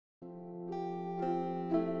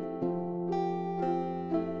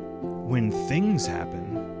when things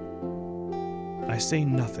happen, I say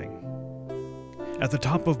nothing. At the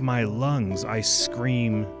top of my lungs, I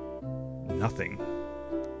scream nothing.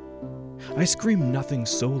 I scream nothing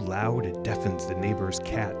so loud it deafens the neighbor's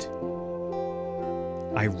cat.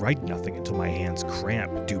 I write nothing until my hands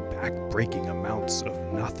cramp, do back-breaking amounts of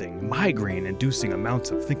nothing, migraine-inducing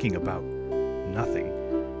amounts of thinking about nothing.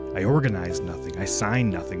 I organize nothing, I sign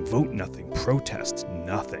nothing, vote nothing, protest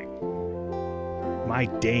nothing. My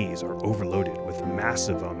days are overloaded with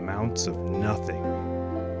massive amounts of nothing.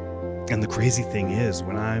 And the crazy thing is,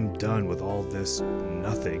 when I'm done with all this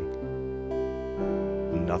nothing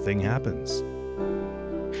happens.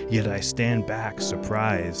 Yet I stand back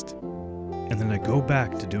surprised, and then I go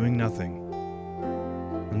back to doing nothing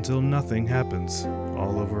until nothing happens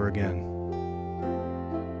all over again.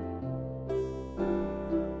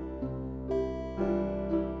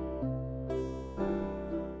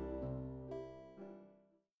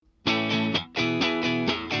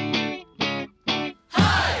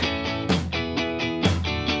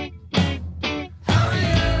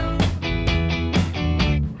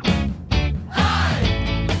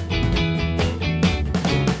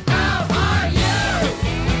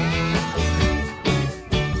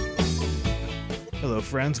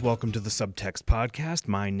 Friends, welcome to the Subtext podcast.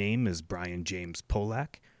 My name is Brian James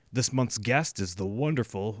Polak. This month's guest is the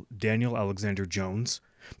wonderful Daniel Alexander Jones.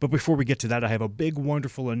 But before we get to that, I have a big,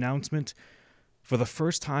 wonderful announcement. For the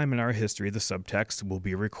first time in our history, the Subtext will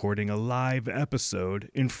be recording a live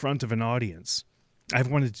episode in front of an audience.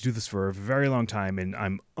 I've wanted to do this for a very long time, and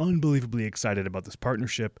I'm unbelievably excited about this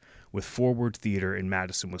partnership with Forward Theater in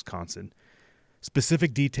Madison, Wisconsin.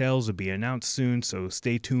 Specific details will be announced soon, so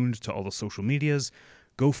stay tuned to all the social medias.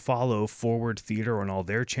 Go follow Forward Theater on all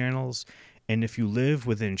their channels, and if you live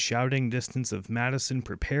within shouting distance of Madison,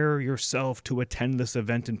 prepare yourself to attend this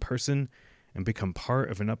event in person and become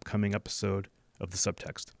part of an upcoming episode of the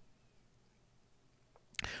Subtext.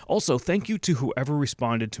 Also, thank you to whoever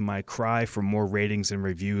responded to my cry for more ratings and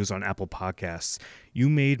reviews on Apple Podcasts. You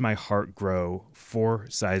made my heart grow 4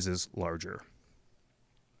 sizes larger.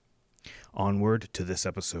 Onward to this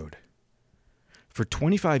episode. For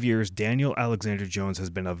 25 years, Daniel Alexander Jones has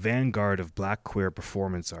been a vanguard of Black queer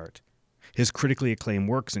performance art. His critically acclaimed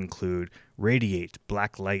works include Radiate,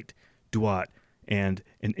 Black Light, Duat, and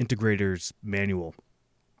An Integrator's Manual.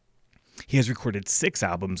 He has recorded 6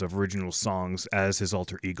 albums of original songs as his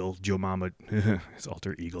alter ego, Jomama. His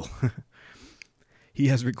alter ego. He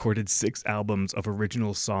has recorded 6 albums of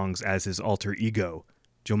original songs as his alter ego,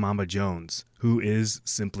 Jomama Jones, who is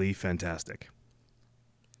simply fantastic.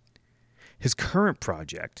 His current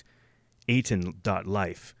project,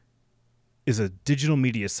 Aten.life, is a digital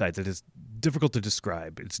media site that is difficult to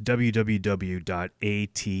describe. It's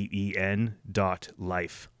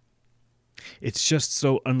www.aten.life. It's just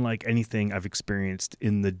so unlike anything I've experienced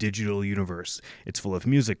in the digital universe. It's full of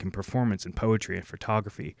music and performance and poetry and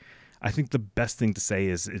photography. I think the best thing to say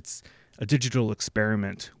is it's a digital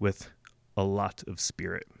experiment with a lot of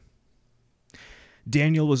spirit.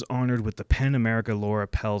 Daniel was honored with the PEN America Laura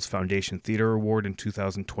Pels Foundation Theater Award in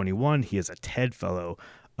 2021. He is a TED Fellow,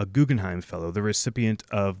 a Guggenheim Fellow, the recipient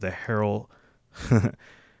of the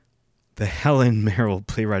the Helen Merrill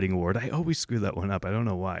Playwriting Award. I always screw that one up. I don't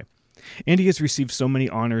know why. And he has received so many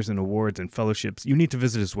honors and awards and fellowships. You need to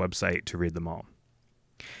visit his website to read them all.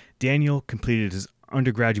 Daniel completed his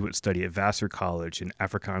undergraduate study at Vassar College in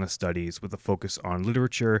Africana Studies with a focus on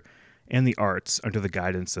literature and the arts under the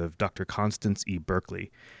guidance of Dr. Constance E.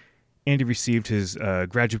 Berkeley. And he received his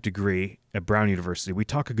graduate degree at Brown University. We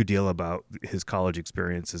talk a good deal about his college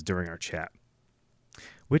experiences during our chat,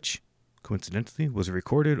 which, coincidentally, was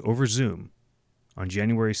recorded over Zoom on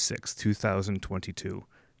January 6, 2022.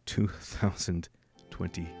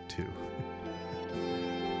 2022.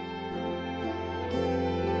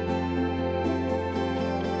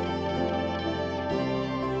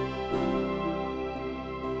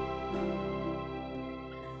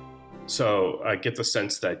 So I get the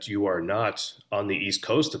sense that you are not on the East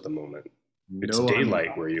Coast at the moment. It's No,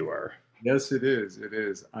 daylight where you are. Yes, it is. It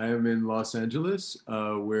is. I am in Los Angeles,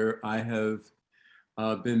 where I have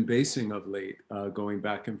been basing of late, going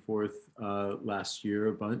back and forth last year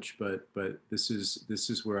a bunch, but this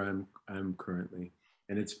is where I'm currently,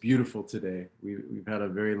 and it's beautiful today. We've had a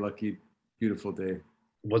very lucky, beautiful day.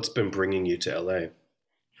 What's been bringing you to LA?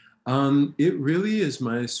 It really is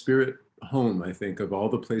my spirit home. I think of all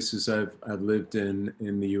the places I've lived in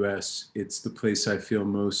the U.S., it's the place I feel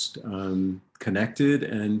most connected.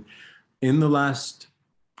 And in the last,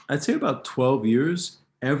 I'd say about 12 years,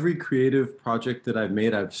 every creative project that I've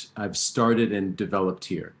made, I've started and developed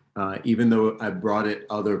here. Even though I brought it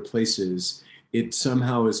other places, it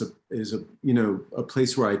somehow is a you know a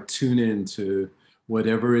place where I tune in to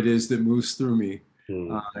whatever it is that moves through me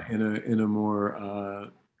Mm.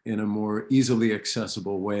 in a more easily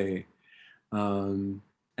accessible way. Um,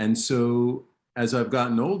 and so as I've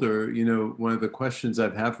gotten older, you know, one of the questions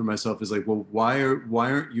I've had for myself is like, well, why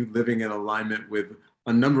aren't you living in alignment with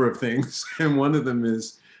a number of things? And one of them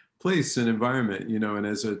is place and environment, you know, and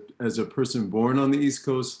as a person born on the East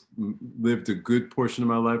Coast, lived a good portion of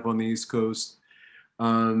my life on the East Coast,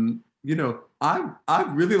 you know, I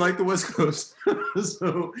really like the West Coast,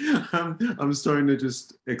 so I'm starting to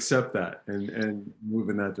just accept that and move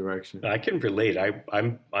in that direction. I can relate.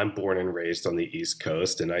 I'm born and raised on the East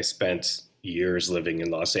Coast, and I spent years living in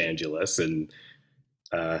Los Angeles, and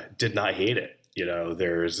did not hate it. You know,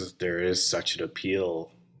 there is such an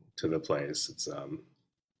appeal to the place. It's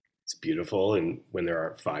beautiful, and when there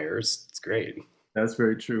aren't fires, it's great. That's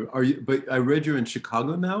very true. Are you? But I read you're in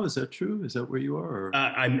Chicago now. Is that true? Is that where you are? Or?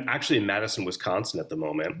 I'm actually in Madison, Wisconsin at the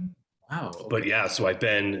moment. Wow. But Okay. yeah, so I've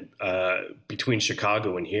been between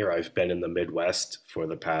Chicago and here. I've been in the Midwest for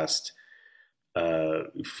the past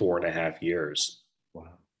 4.5 years. Wow.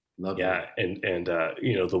 Lovely. Yeah, and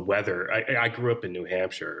you know the weather. I grew up in New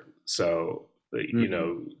Hampshire, so you Mhm.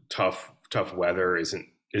 know tough weather isn't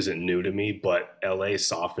new to me. But LA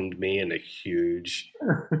softened me in a huge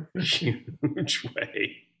huge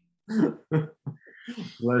way.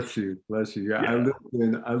 Bless you, bless you. Yeah,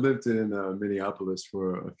 Yeah. I lived in Minneapolis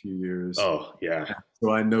for a few years, Oh yeah.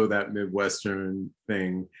 so I know that Midwestern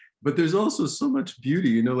thing. But there's also so much beauty,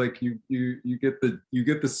 you know, like you get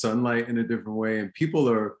the sunlight in a different way, and people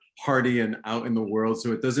are hardy and out in the world,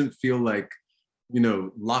 so it doesn't feel like, you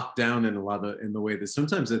know, locked down in a lot of in the way that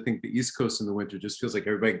sometimes I think the East Coast in the winter just feels like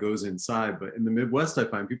everybody goes inside. But in the Midwest, I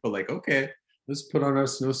find people like, okay, let's put on our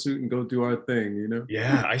snowsuit and go do our thing, you know?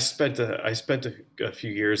 Yeah, I spent a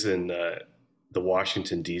few years in the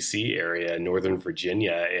Washington D.C. area, Northern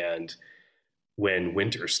Virginia, and when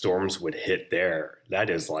winter storms would hit there, that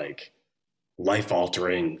is like life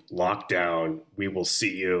altering lockdown. We will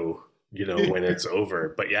see you, you know, when it's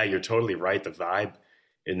over. But yeah, you're totally right. The vibe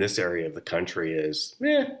in this area of the country is,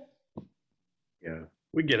 Yeah.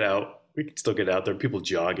 we get out, we can still get out there. People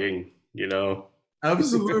jogging, you know.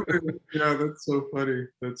 Absolutely. Yeah, that's so funny.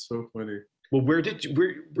 That's so funny. Well, where did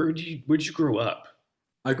you grow up?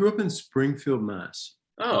 I grew up in Springfield, Mass.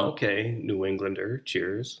 Oh, okay, New Englander.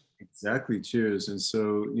 Cheers. Exactly. Cheers. And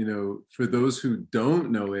so, you know, for those who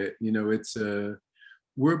don't know it, you know,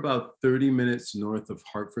 we're about 30 minutes north of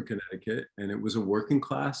Hartford, Connecticut, and it was a working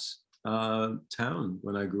class town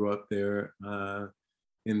when I grew up there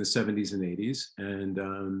in the 70s and 80s.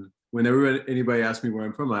 And whenever anybody asks me where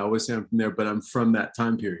I'm from, I always say I'm from there, but I'm from that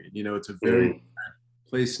time period. You know, it's a very Mm,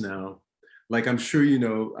 place now. Like I'm sure you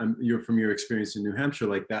know, you're from your experience in New Hampshire.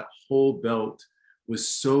 Like that whole belt was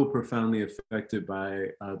so profoundly affected by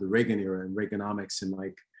the Reagan era and Reaganomics, and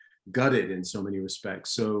like gutted in so many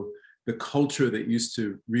respects. So the culture that used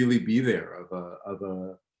to really be there of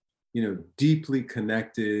a you know deeply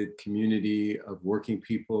connected community of working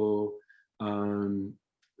people um,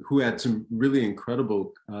 who had some really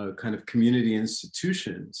incredible kind of community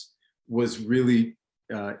institutions was really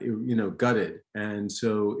you know gutted. And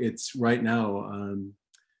so it's right now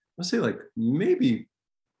I'll say like maybe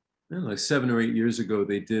I don't know, like 7 or 8 years ago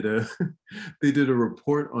they did a they did a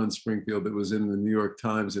report on Springfield that was in the New York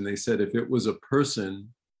Times, and they said if it was a person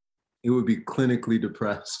it would be clinically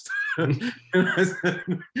depressed. And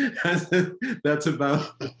I said, that's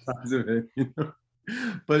about the size of it, you know.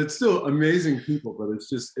 But it's still amazing people, but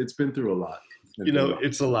it's been through a lot. It's been you through a know, lot.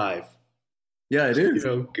 it's alive. Yeah, it You is.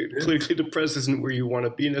 know, It is. clinically depressed isn't where you want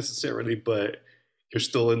to be necessarily, but you're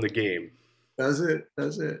still in the game. That's it.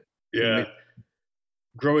 That's it. Yeah.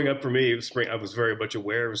 Growing up for me, I was very much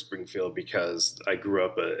aware of Springfield because I grew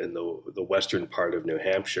up in the western part of New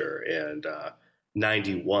Hampshire, and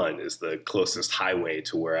 91 is the closest highway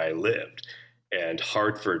to where I lived, and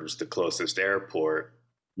Hartford was the closest airport,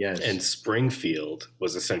 and Yes. Springfield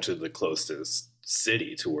was essentially the closest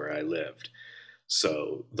city to where I lived.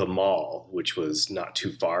 So the mall, which was not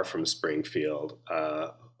too far from Springfield,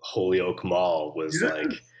 Holyoke Mall, was Yeah.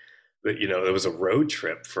 like, you know, it was a road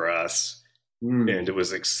trip for us, Mm, and it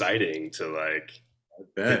was exciting to like I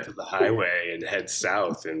get bet. to the highway and head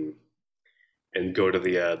south and go to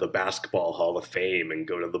the Basketball Hall of Fame and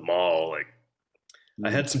go to the mall. Like Mm,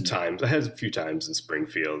 I had a few times in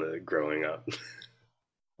Springfield growing up.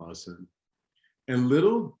 awesome. And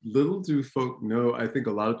little do folk know, I think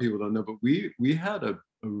a lot of people don't know, but we had a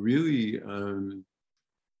really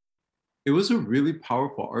it was a really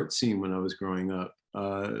powerful art scene when I was growing up.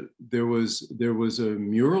 There was a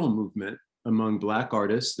mural movement among Black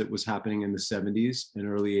artists that was happening in the 70s and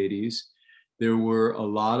early 80s. There were a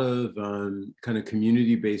lot of kind of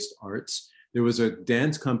community-based arts. There was a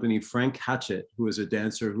dance company, Frank Hatchett, who was a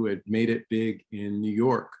dancer who had made it big in New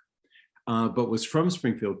York, but was from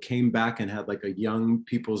Springfield, came back and had like a young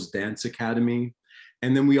people's dance academy.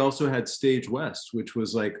 And then we also had Stage West, which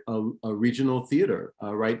was like a regional theater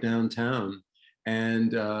right downtown.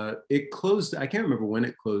 And it closed, I can't remember when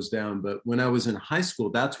it closed down, but when I was in high school,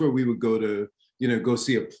 that's where we would go to, go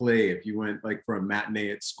see a play if you went like for a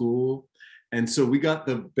matinee at school. And so we got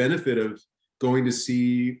the benefit of going to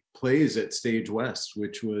see plays at Stage West,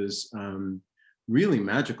 which was really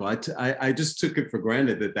magical. I just took it for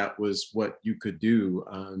granted that that was what you could do.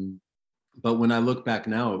 But when I look back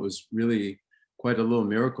now, it was really quite a little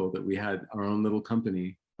miracle that we had our own little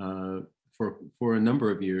company for a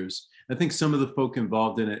number of years. I think some of the folk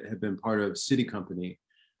involved in it have been part of City Company,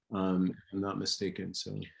 if I'm not mistaken.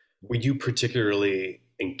 So, were you particularly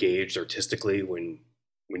engaged artistically when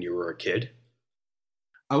you were a kid?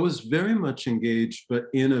 I was very much engaged, but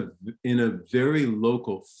in a very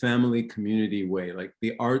local family community way. Like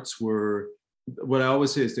the arts were, what I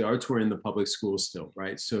always say is the arts were in the public schools still,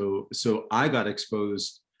 right? So I got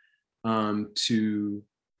exposed to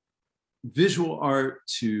visual art,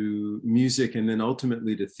 to music, and then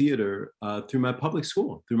ultimately to theater through my public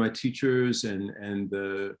school, through my teachers and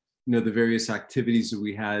the the various activities that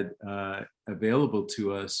we had available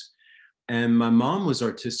to us. And my mom was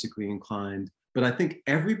artistically inclined. But I think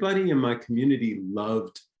everybody in my community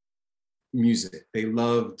loved music. They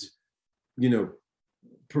loved,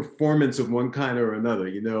 performance of one kind or another,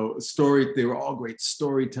 they were all great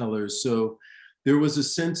storytellers. So there was a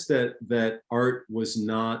sense that art was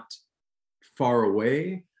not far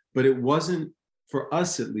away, but it wasn't, for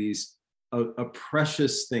us at least, a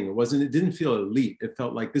precious thing. It didn't feel elite. It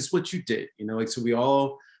felt like this is what you did, so we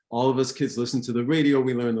all of us kids listened to the radio,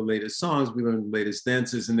 we learned the latest songs, we learned the latest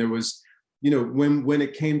dances, and there was, when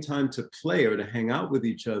it came time to play or to hang out with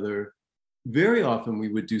each other, very often we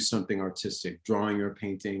would do something artistic, drawing or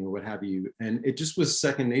painting or what have you. And it just was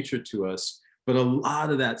second nature to us. But a lot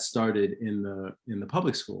of that started in the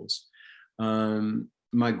public schools.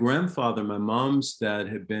 My grandfather, my mom's dad,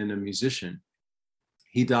 had been a musician.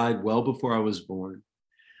 He died well before I was born.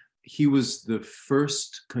 He was the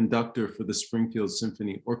first conductor for the Springfield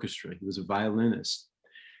Symphony Orchestra. He was a violinist.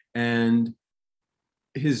 And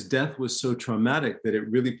his death was so traumatic that it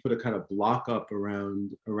really put a kind of block up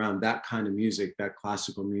around that kind of music, that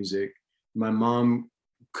classical music. My mom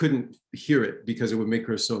couldn't hear it because it would make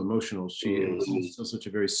her so emotional. It was still such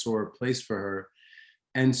a very sore place for her.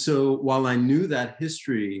 And so while I knew that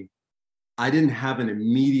history, I didn't have an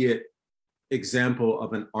immediate example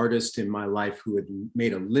of an artist in my life who had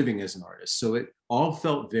made a living as an artist. So it all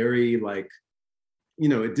felt very like,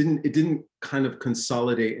 it didn't kind of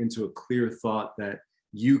consolidate into a clear thought that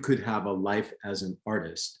you could have a life as an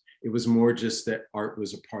artist. It was more just that art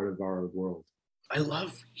was a part of our world. I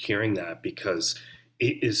love hearing that because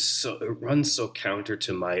it runs so counter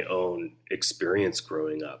to my own experience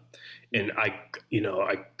growing up. And I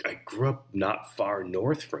grew up not far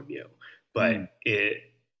north from you, but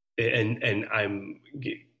and I'm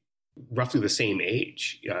roughly the same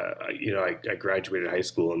age. I graduated high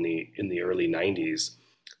school in the early 90s.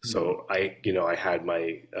 So I had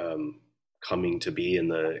my coming to be in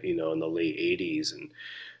the late 80s,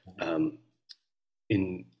 and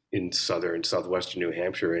in southwestern New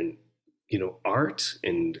Hampshire, and art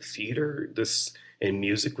and theater and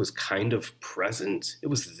music was kind of present. It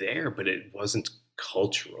was there, but it wasn't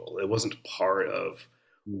cultural. It wasn't part of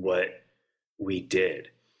what we did.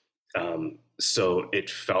 So it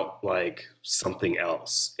felt like something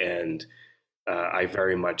else, and I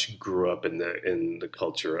very much grew up in the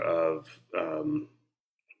culture of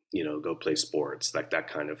go play sports, like that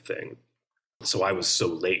kind of thing. So I was so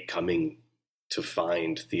late coming to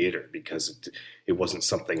find theater because it wasn't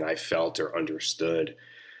something I felt or understood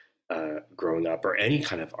growing up, or any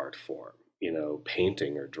kind of art form,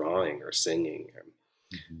 painting or drawing or singing.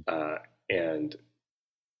 And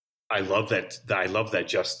I love that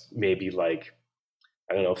just maybe like,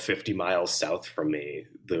 I don't know, 50 miles south from me,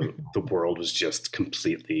 the world was just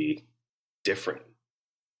completely different.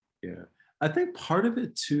 Yeah. I think part of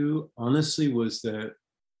it too, honestly, was that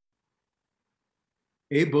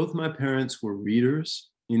both my parents were readers.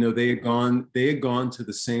 They had gone to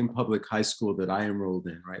the same public high school that I enrolled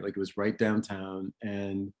in, right? Like it was right downtown,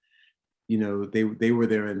 and they were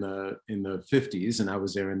there in the 50s, and I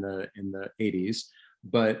was there in the 80s.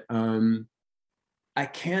 But I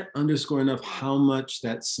can't underscore enough how much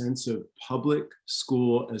that sense of public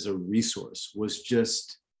school as a resource was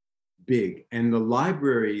just big. And the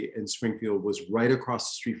library in Springfield was right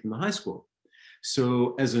across the street from the high school.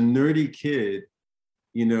 So as a nerdy kid,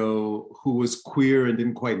 you know, who was queer and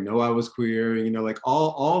didn't quite know I was queer, you know, like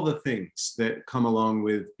all the things that come along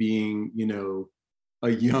with being, you know, a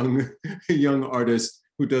young a young artist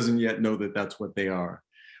who doesn't yet know that that's what they are.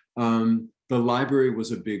 The library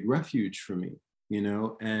was a big refuge for me, you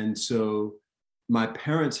know, and so my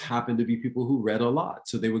parents happened to be people who read a lot,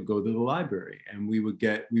 so they would go to the library, and we would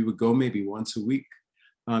go maybe once a week,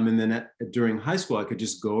 and then during high school I could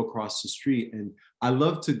just go across the street, and I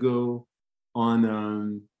love to go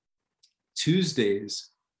on Tuesdays.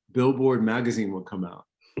 Billboard magazine would come out,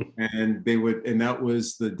 and that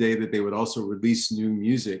was the day that they would also release new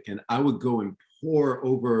music, and I would go and pore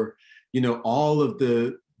over, you know, all of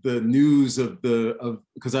the news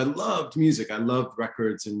because I loved music. I loved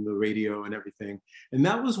records and the radio and everything. And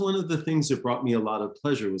that was one of the things that brought me a lot of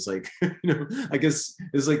pleasure, was like, you know, I guess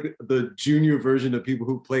it's like the junior version of people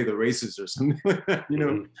who play the races or something like that, you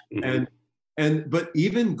know. But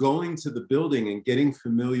even going to the building and getting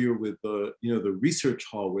familiar with the, you know, the research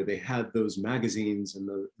hall where they had those magazines and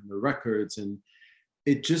the records, and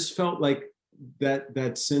it just felt like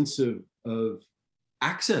that sense of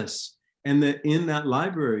access. And that in that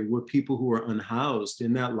library were people who were unhoused.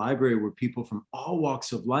 In that library were people from all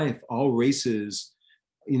walks of life, all races,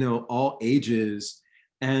 you know, all ages.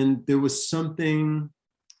 And there was something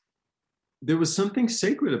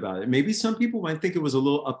sacred about it. Maybe some people might think it was a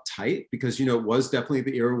little uptight because, you know, it was definitely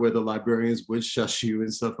the era where the librarians would shush you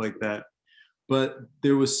and stuff like that. But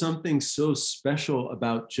there was something so special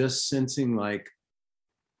about just sensing like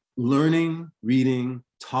learning, reading,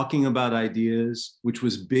 talking about ideas, which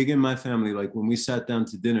was big in my family. Like when we sat down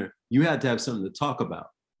to dinner, you had to have something to talk about.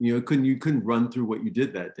 You know, you couldn't run through what you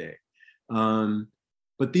did that day.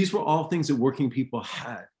 But these were all things that working people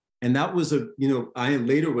had. And that was you know, I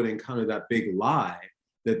later would encounter that big lie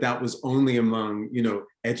that was only among, you know,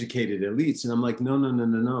 educated elites. And I'm like,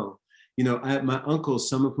 no. You know, my uncles,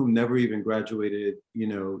 some of whom never even graduated, you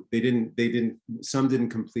know, some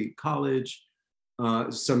didn't complete college,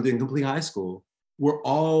 some didn't complete high school, were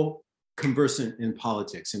all conversant in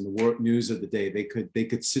politics and the world news of the day. They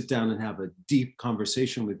could sit down and have a deep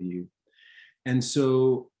conversation with you. And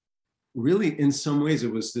so really, in some ways,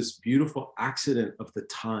 it was this beautiful accident of the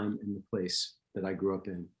time and the place that I grew up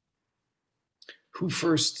in. Who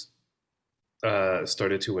first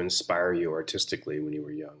started to inspire you artistically when you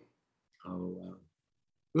were young? Oh, wow.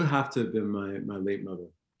 It would have to have been my late mother.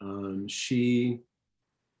 She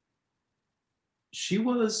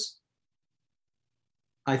was,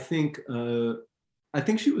 I think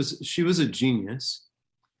she was a genius.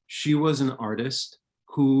 She was an artist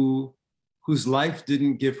whose life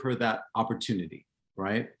didn't give her that opportunity,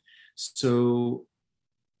 right? So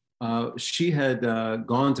she had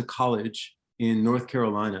gone to college in North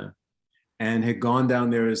Carolina and had gone down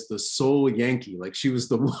there as the sole Yankee. Like she was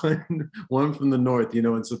the one from the North, you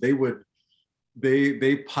know, and so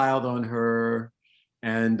they piled on her,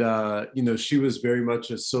 and you know, she was very much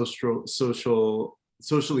a socially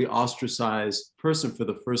ostracized person for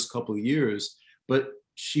the first couple of years, but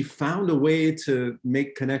she found a way to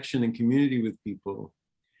make connection and community with people.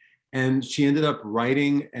 And she ended up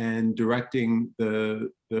writing and directing the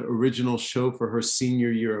original show for her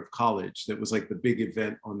senior year of college. That was like the big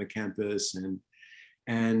event on the campus.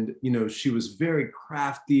 And you know, she was very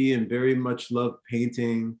crafty and very much loved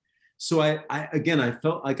painting. So I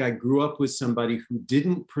felt like I grew up with somebody who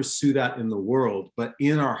didn't pursue that in the world, but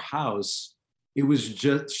in our house, it was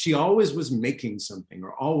just, she always was making something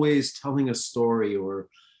or always telling a story or,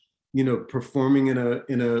 you know, performing in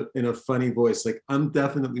a funny voice. Like I'm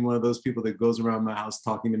definitely one of those people that goes around my house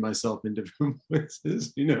talking to myself in different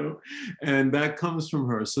voices, you know, and that comes from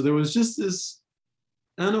her. So there was just this,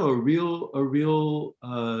 I don't know, a real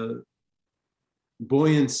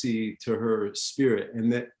buoyancy to her spirit, and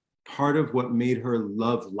that part of what made her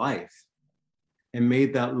love life and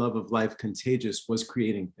made that love of life contagious was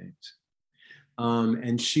creating things.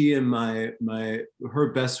 And she and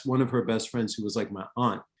one of her best friends, who was like my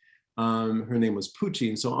aunt, her name was Poochie.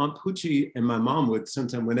 And so Aunt Poochie and my mom would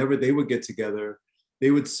sometimes, whenever they would get together, they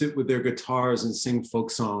would sit with their guitars and sing folk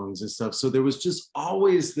songs and stuff. So there was just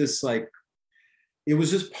always this, like, it was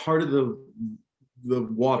just part of the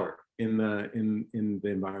water in the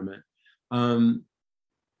environment.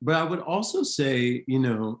 But I would also say, you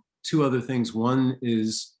know, two other things. One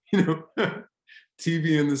is, you know,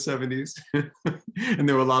 TV in the 70s. And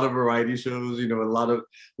there were a lot of variety shows, you know, a lot of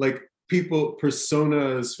like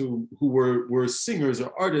personas who were singers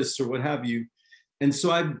or artists or what have you. And so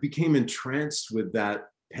I became entranced with that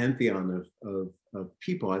pantheon of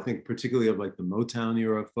people. I think particularly of like the Motown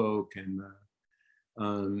era folk and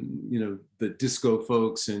the disco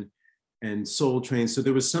folks and Soul Train. So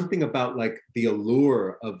there was something about like the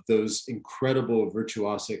allure of those incredible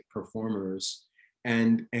virtuosic performers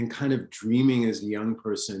and kind of dreaming as a young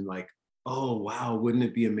person, like, oh, wow, wouldn't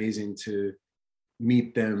it be amazing to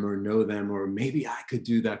meet them or know them, or maybe I could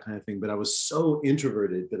do that kind of thing. But I was so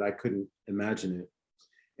introverted that I couldn't imagine it.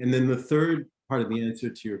 And then the third part of the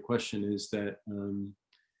answer to your question is that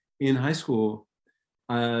in high school,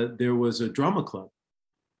 there was a drama club.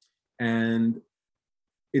 And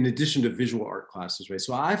in addition to visual art classes, right?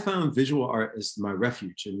 So I found visual art as my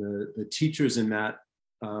refuge. And the teachers in that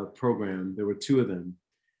program, there were two of them,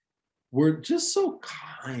 were just so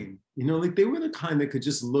kind, like they were the kind that could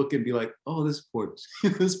just look and be like, oh, this poor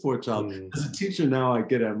child. As a teacher now, I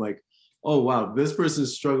get it. I'm like, oh wow, this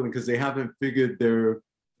person's struggling because they haven't figured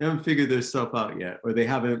their stuff out yet, or they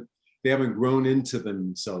haven't grown into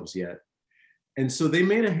themselves yet. And so they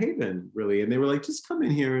made a haven, really. And they were like, just come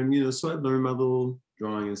in here. And, so I learned my little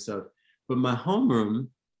drawing and stuff. But my homeroom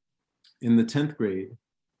in the 10th grade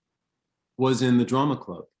was in the drama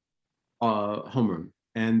club homeroom.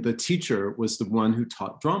 And the teacher was the one who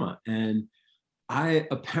taught drama. And I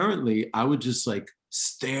would just like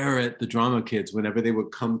stare at the drama kids whenever they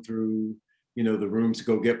would come through, the room to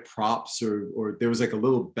go get props, or there was like a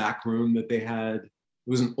little back room that they had. It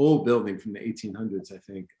was an old building from the 1800s, I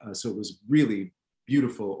think. So it was really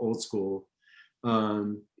beautiful, old school.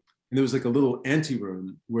 And there was like a little ante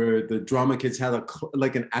room where the drama kids had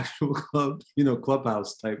like an actual club,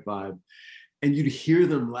 clubhouse type vibe. And you'd hear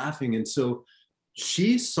them laughing. And so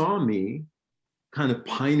she saw me kind of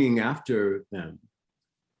pining after them,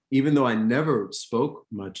 even though I never spoke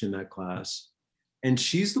much in that class. And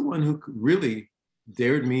she's the one who really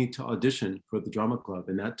dared me to audition for the drama club.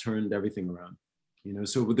 And that turned everything around.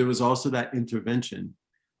 So there was also that intervention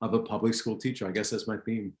of a public school teacher. I guess that's my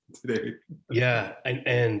theme today. Yeah.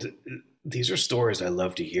 And these are stories I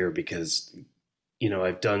love to hear because,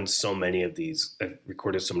 I've done so many of these, I've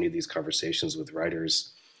recorded so many of these conversations with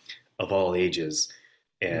writers of all ages.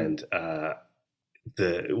 And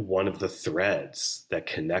one of the threads that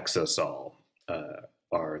connects us all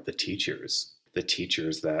are the teachers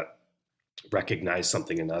that recognized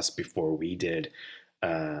something in us before we did,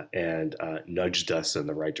 and nudged us in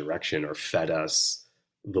the right direction, or fed us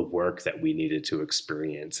the work that we needed to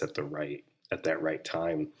experience at that right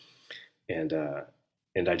time.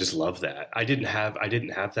 And I just love that. I didn't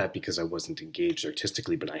have that because I wasn't engaged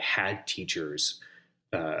artistically, but I had teachers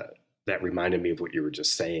that reminded me of what you were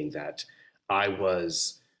just saying, that I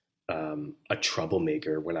was a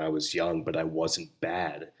troublemaker when I was young, but I wasn't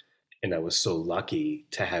bad. And I was so lucky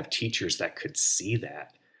to have teachers that could see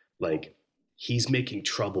that. Like, he's making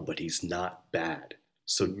trouble, but he's not bad.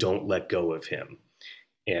 So don't let go of him.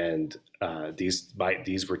 And these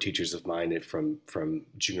were teachers of mine from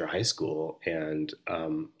junior high school. And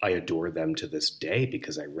I adore them to this day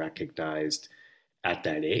because I recognized at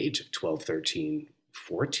that age of 12, 13,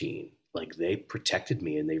 14, like they protected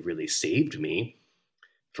me and they really saved me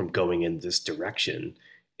from going in this direction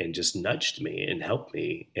and just nudged me and helped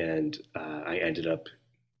me. And I ended up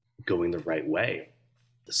going the right way.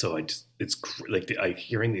 So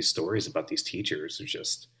hearing these stories about these teachers are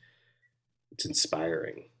just, it's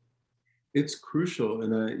inspiring. It's crucial.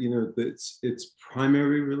 And, it's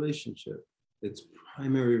primary relationship. It's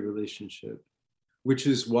primary relationship, which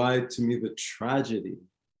is why, to me, the tragedy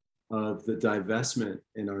of the divestment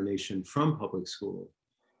in our nation from public school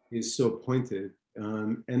is so pointed.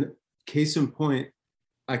 And case in point,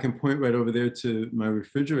 I can point right over there to my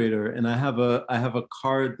refrigerator, and I have a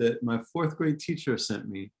card that my 4th grade teacher sent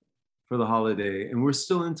me for the holiday, and we're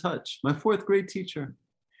still in touch. My 4th grade teacher.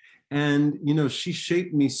 And, she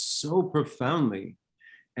shaped me so profoundly,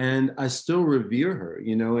 and I still revere her,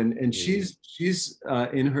 and she's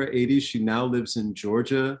in her 80s. She now lives in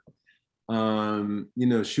Georgia.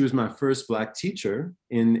 She was my first Black teacher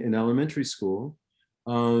in elementary school.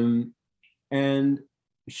 And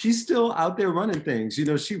she's still out there running things.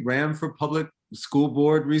 She ran for public school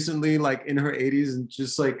board recently, like in her 80s, and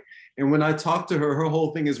just like, and when I talk to her, her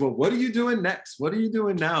whole thing is, well, what are you doing next? What are you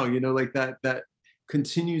doing now? Like that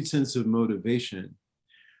continued sense of motivation,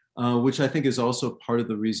 which I think is also part of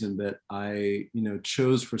the reason that I,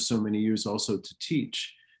 chose for so many years also to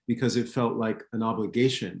teach, because it felt like an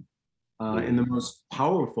obligation in the most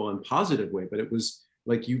powerful and positive way. But it was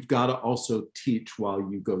like, you've got to also teach while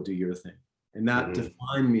you go do your thing. And that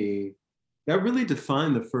defined me. That really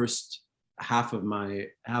defined the first half of my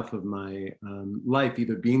life,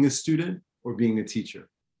 either being a student or being a teacher,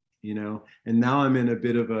 And now I'm in a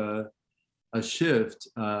bit of a a shift.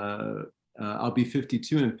 I'll be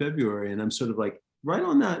 52 in February, and I'm sort of like right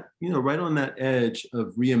on that, right on that edge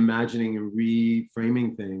of reimagining and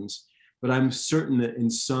reframing things. But I'm certain that in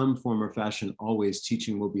some form or fashion, always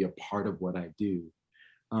teaching will be a part of what I do,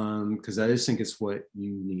 because I just think it's what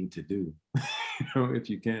you need to do, if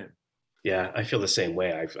you can. Yeah, I feel the same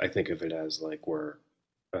way. I think of it as like we're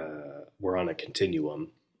on a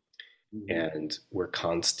continuum, Mhm. and we're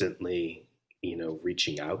constantly,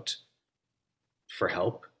 reaching out for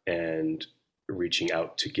help and reaching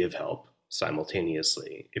out to give help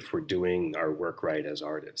simultaneously. If we're doing our work right as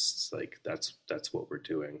artists, like that's what we're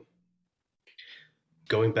doing.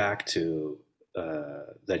 Going back to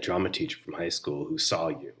that drama teacher from high school who saw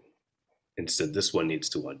you and said, "This one needs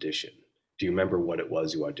to audition." Do you remember what it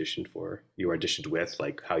was you auditioned for? You auditioned with,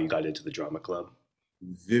 like how you got into the drama club?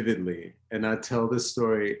 Vividly. And I tell this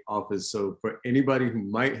story often. So for anybody who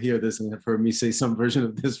might hear this and have heard me say some version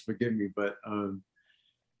of this, forgive me. But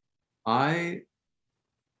I,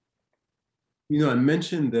 I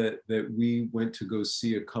mentioned that we went to go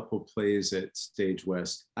see a couple plays at Stage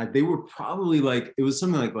West. They were probably like, it was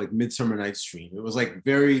something like Midsummer Night's Dream. It was like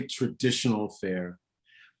very traditional fare.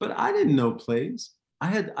 But I didn't know plays.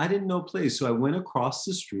 I didn't know plays. So I went across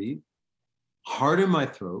the street, heart in my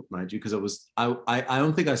throat, mind you, because I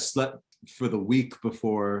don't think I slept for the week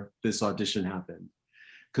before this audition happened.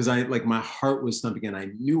 Because my heart was thumping and I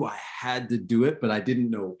knew I had to do it, but I didn't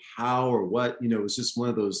know how or what. It was just one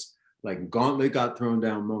of those like gauntlet got thrown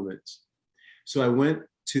down moments. So I went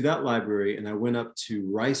to that library and I went up to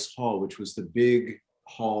Rice Hall, which was the big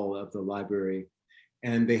hall of the library.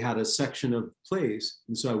 And they had a section of plays.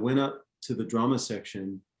 And so I went up to the drama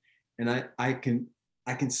section, and I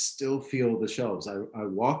can still feel the shelves. I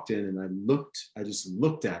walked in and I just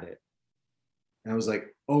looked at it. And I was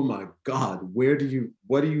like, oh my God, what do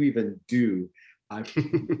you even do? I put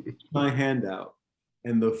my hand out,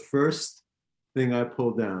 and the first thing I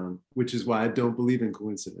pulled down, which is why I don't believe in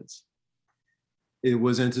coincidence, it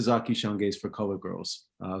was Entezaki Shange's For Color Girls,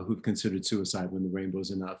 who've considered suicide when the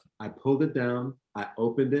rainbow's enough. I pulled it down, I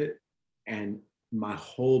opened it, and my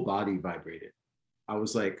whole body vibrated. I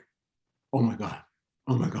was like, oh my God,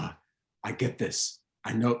 oh my God, I get this.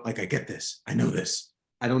 I know, I get this. I know this.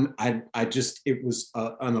 I just, it was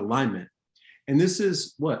an alignment. And this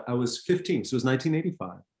is what, I was 15, so it was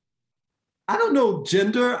 1985. I don't know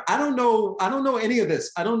gender. I don't know any of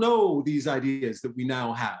this. I don't know these ideas that we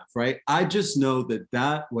now have, right? I just know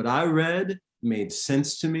that what I read made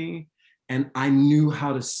sense to me, and I knew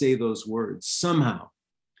how to say those words somehow.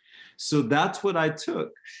 So that's what I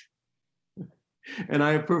took. And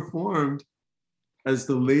I performed as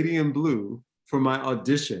the Lady in Blue for my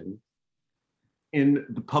audition in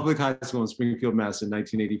the public high school in Springfield, Mass. in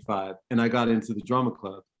 1985. And I got into the drama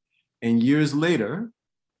club. And years later,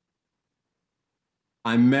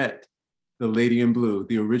 I met the Lady in Blue,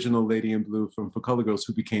 the original Lady in Blue from For Color Girls,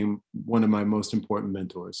 who became one of my most important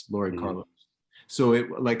mentors, Lori Carlos. So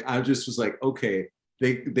I just was like, okay,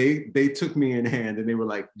 they took me in hand and they were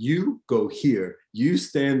like, you go here, you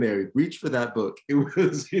stand there, reach for that book. It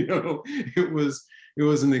was, it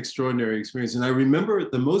was an extraordinary experience. And I remember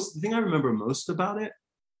the thing I remember most about it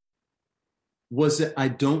was that I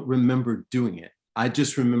don't remember doing it. I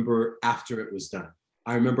just remember after it was done.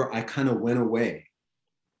 I remember I kind of went away.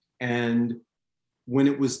 And when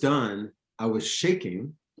it was done, I was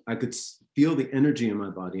shaking. I could feel the energy in my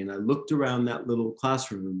body. And I looked around that little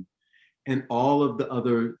classroom, and all of the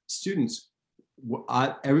other students,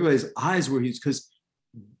 everybody's eyes were huge, because,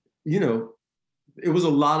 it was a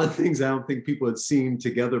lot of things I don't think people had seen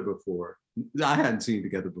together before. I hadn't seen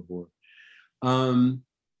together before.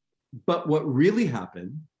 But what really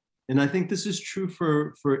happened, and I think this is true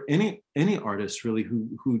for any artist really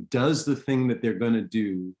who does the thing that they're going to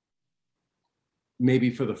do,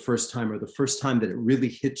 maybe for the first time or the first time that it really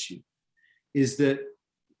hits you, is that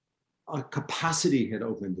a capacity had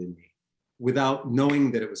opened in me without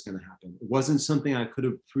knowing that it was going to happen. It wasn't something I could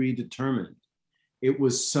have predetermined. It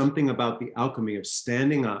was something about the alchemy of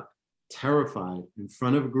standing up, terrified, in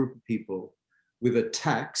front of a group of people with a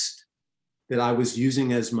text that I was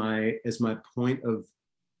using as my point of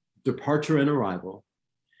departure and arrival,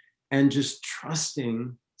 and just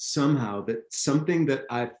trusting somehow that something that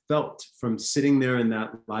I felt from sitting there in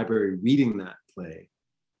that library reading that play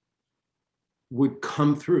would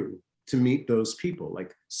come through to meet those people,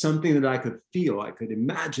 like something that I could feel, I could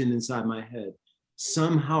imagine inside my head.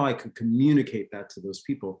 Somehow I could communicate that to those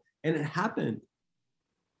people, and it happened.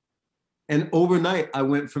 And overnight, I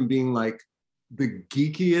went from being like the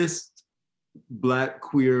geekiest Black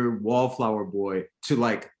queer wallflower boy to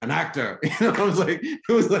like an actor. I was like,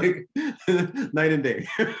 it was like night and day.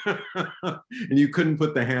 And you couldn't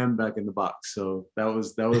put the hand back in the box. So that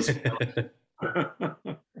was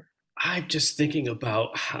I'm just thinking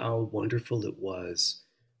about how wonderful it was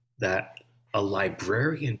that a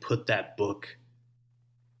librarian put that book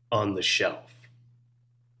on the shelf.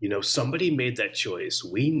 Somebody made that choice.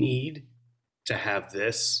 We need to have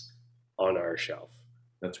this on our shelf.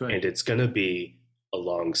 That's right. And it's going to be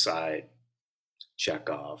alongside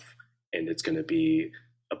Chekhov, and it's going to be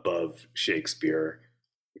above Shakespeare,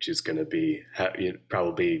 which is going to be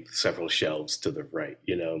probably several shelves to the right,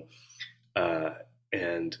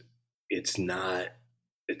 and it's not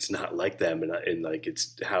like them, and like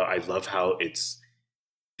it's how I love how it's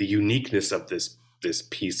the uniqueness of this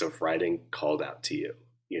piece of writing called out to you.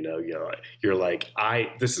 You're like,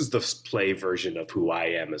 this is the play version of who I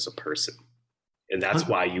am as a person. And that's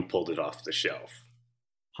why you pulled it off the shelf.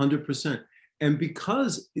 100%. And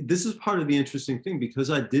because this is part of the interesting thing, because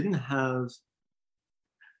I didn't have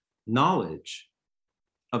knowledge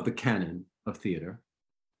of the canon of theater,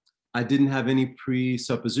 I didn't have any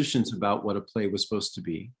presuppositions about what a play was supposed to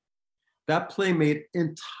be. That play made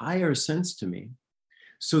entire sense to me.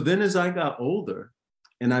 So then as I got older,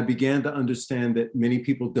 and I began to understand that many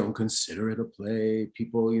people don't consider it a play.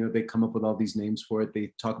 People, they come up with all these names for it.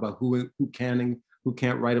 They talk about who can and who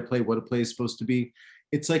can't write a play, what a play is supposed to be.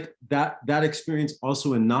 It's like that experience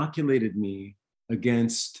also inoculated me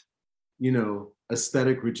against,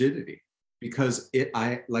 aesthetic rigidity, because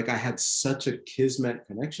I had such a kismet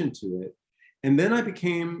connection to it. And then I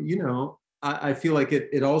became, I feel like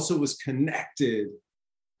it also was connected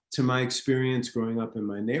to my experience growing up in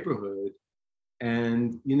my neighborhood.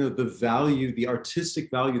 And the value, the artistic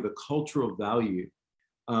value, the cultural value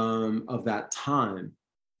of that time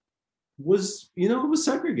was, it was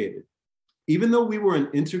segregated. Even though we were an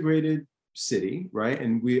integrated city, right,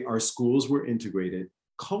 and our schools were integrated,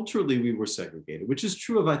 culturally we were segregated, which is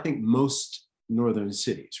true of, I think, most northern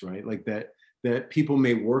cities, right? Like that people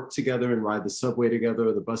may work together and ride the subway together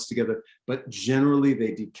or the bus together, but generally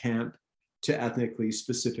they decamp to ethnically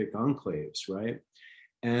specific enclaves, right?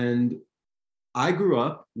 And I grew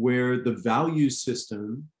up where the value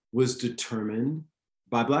system was determined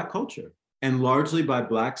by Black culture, and largely by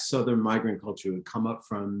Black Southern migrant culture who had come up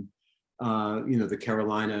from, the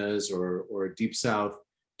Carolinas or Deep South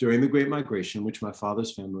during the Great Migration, which my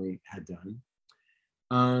father's family had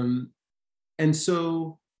done. And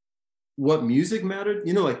so what music mattered,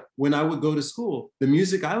 like when I would go to school, the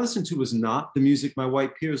music I listened to was not the music my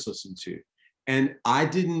white peers listened to. And I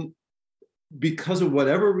didn't, because of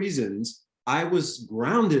whatever reasons, I was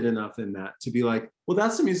grounded enough in that to be like, well,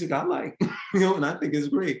 that's the music I like, and I think is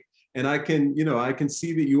great. And I can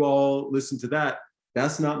see that you all listen to that.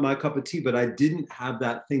 That's not my cup of tea, but I didn't have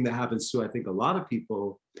that thing that happens to, I think, a lot of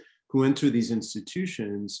people who enter these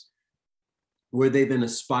institutions where they then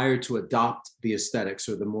aspire to adopt the aesthetics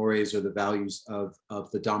or the mores or the values of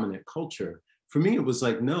the dominant culture. For me, it was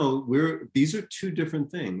like, no, these are two different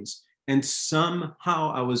things. And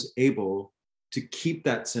somehow I was able to keep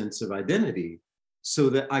that sense of identity so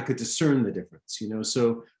that I could discern the difference,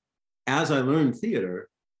 So as I learned theater,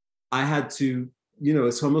 I had to,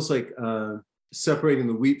 it's almost like separating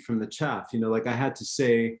the wheat from the chaff, like I had to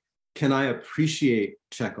say, can I appreciate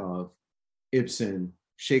Chekhov, Ibsen,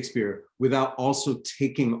 Shakespeare without also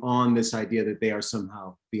taking on this idea that they are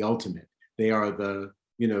somehow the ultimate. They are the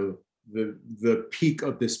peak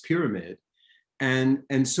of this pyramid.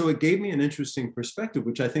 And so it gave me an interesting perspective,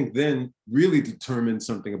 which I think then really determined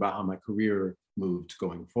something about how my career moved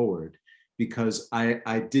going forward, because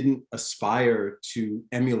I didn't aspire to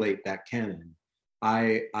emulate that canon.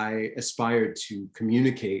 I aspired to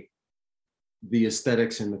communicate the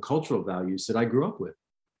aesthetics and the cultural values that I grew up with.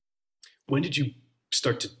 When did you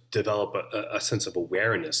start to develop a sense of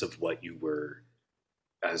awareness of what you were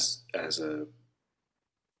as a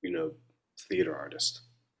theater artist?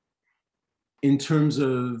 In terms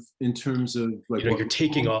of like, you're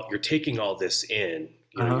taking all this in.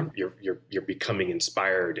 You're becoming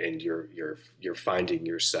inspired, and you're finding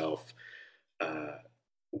yourself.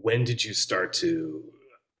 When did you start to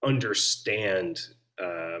understand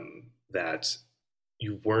that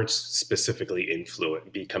you weren't specifically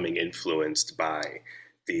becoming influenced by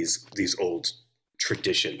these old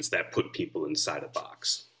traditions that put people inside a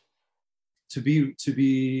box? To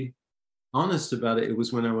be honest about it, it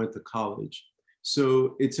was when I went to college.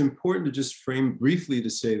 So it's important to just frame briefly to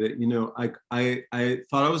say that, I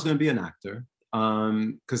thought I was going to be an actor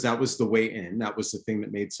because that was the way in. That was the thing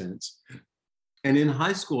that made sense. And in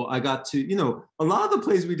high school, I got to, a lot of the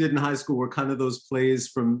plays we did in high school were kind of those plays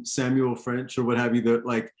from Samuel French or what have you that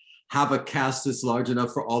like have a cast that's large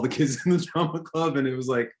enough for all the kids in the drama club. And it was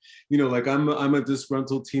like, like I'm a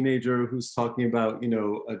disgruntled teenager who's talking about,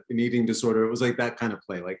 an eating disorder. It was like that kind of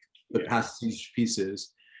play, like the pastiche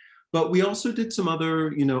pieces. But we also did some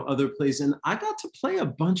other, other plays. And I got to play a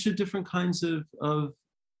bunch of different kinds of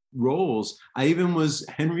roles. I even was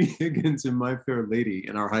Henry Higgins in My Fair Lady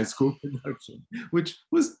in our high school production, which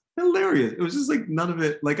was hilarious. It was just like none of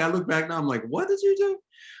it. Like I look back now, I'm like, what did you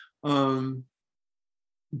do?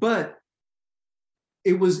 But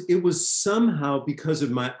it was somehow because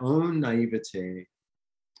of my own naivete,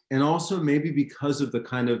 and also maybe because of the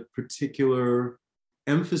kind of particular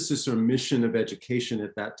emphasis or mission of education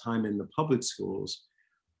at that time in the public schools,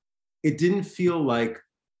 it didn't feel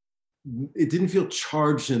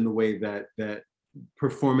charged in the way that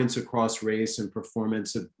performance across race and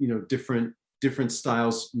performance of different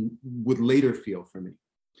styles would later feel for me.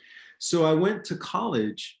 So I went to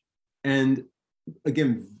college, and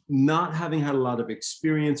again, not having had a lot of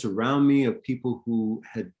experience around me of people who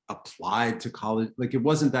had applied to college, like it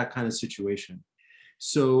wasn't that kind of situation.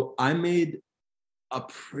 So I made a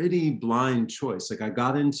pretty blind choice. Like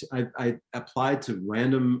I applied to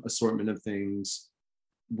random assortment of things.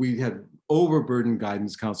 We had overburdened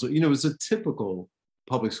guidance counsel. It was a typical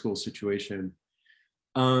public school situation.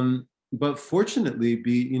 But fortunately,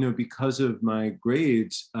 because of my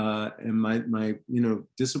grades and my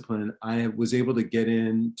discipline, I was able to get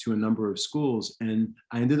into a number of schools, and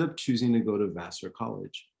I ended up choosing to go to Vassar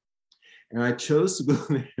College. And I chose to go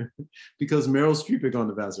there because Meryl Streep had gone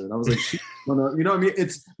to Vassar, and I was like,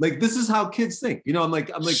 it's like this is how kids think. I'm like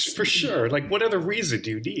for sure. Like, what other reason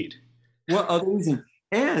do you need? What other reason?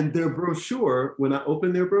 And their brochure, when I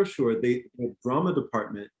opened their brochure, the drama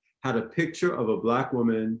department had a picture of a Black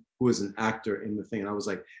woman who was an actor in the thing. And I was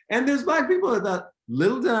like, and there's Black people at that.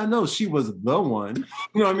 Little did I know she was the one.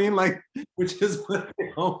 You know what I mean? Like, which is what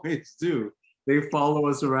they always do. They follow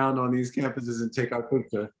us around on these campuses and take our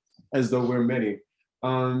picture as though we're many.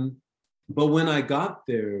 But when I got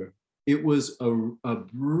there, it was a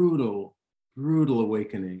brutal, brutal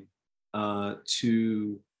awakening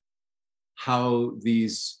to how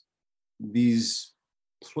these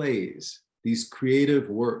plays, these creative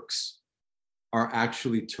works are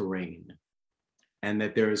actually terrain, and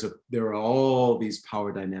that there are all these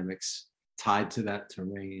power dynamics tied to that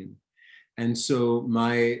terrain. And so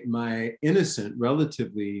my innocent,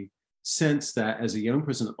 relatively, sense that as a young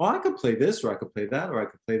person, I could play this, or I could play that, or I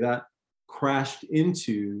could play that, crashed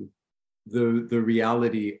into the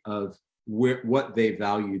reality of what they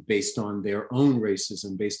valued based on their own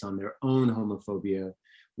racism, based on their own homophobia,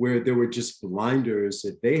 where there were just blinders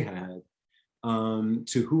that they had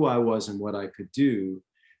to who I was and what I could do.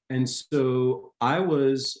 And so I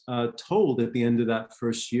was told at the end of that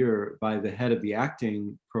first year by the head of the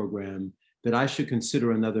acting program that I should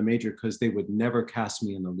consider another major because they would never cast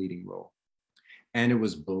me in a leading role. And it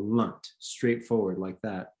was blunt, straightforward like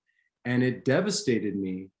that. And it devastated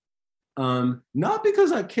me. Not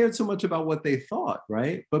because I cared so much about what they thought,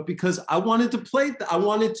 right? But because I wanted to play, I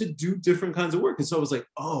wanted to do different kinds of work. And so I was like,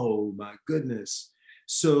 oh my goodness.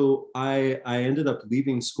 So I ended up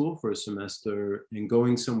leaving school for a semester and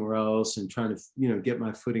going somewhere else and trying to, get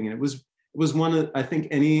my footing. And it was one of, I think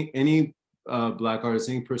any Black artist,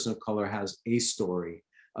 any person of color has a story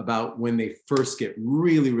about when they first get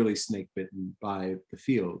really, really snake bitten by the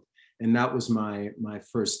field. And that was my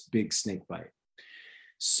first big snake bite.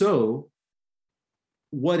 So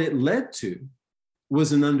what it led to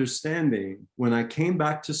was an understanding when I came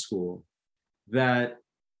back to school that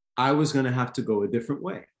I was going to have to go a different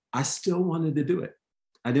way. I still wanted to do it.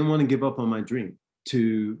 I didn't want to give up on my dream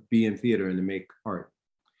to be in theater and to make art.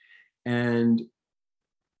 And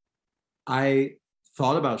I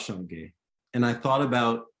thought about Shanghae, and I thought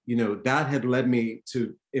about, that had led me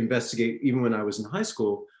to investigate, even when I was in high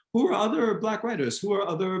school, who are other Black writers? Who are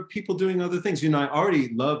other people doing other things? I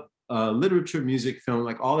already love literature, music, film,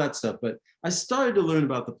 like all that stuff, but I started to learn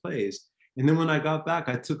about the plays. And then when I got back,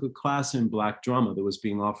 I took a class in Black drama that was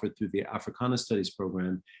being offered through the Africana Studies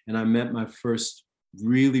program. And I met my first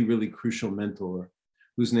really, really crucial mentor,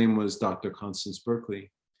 whose name was Dr. Constance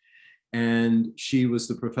Berkeley. And she was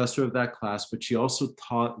the professor of that class, but she also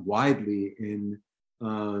taught widely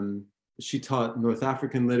she taught North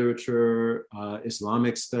African literature,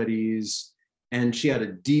 Islamic studies, and she had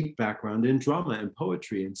a deep background in drama and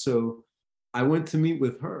poetry. And so I went to meet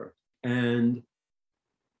with her, and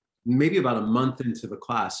maybe about a month into the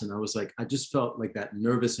class, and I was like, I just felt like that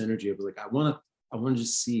nervous energy. I was like, I want to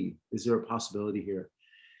just see, is there a possibility here?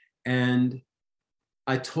 And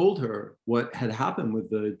I told her what had happened with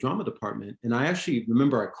the drama department. And I actually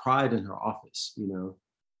remember I cried in her office,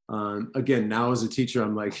 again, now as a teacher,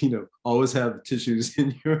 I'm like, always have tissues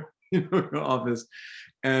in your office.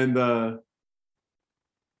 And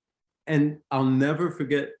I'll never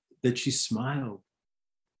forget that she smiled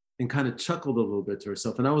and kind of chuckled a little bit to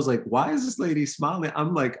herself. And I was like, why is this lady smiling?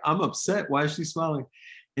 I'm like, I'm upset. Why is she smiling?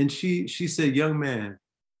 And she said, young man,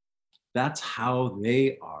 that's how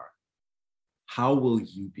they are. How will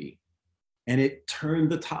you be? And it turned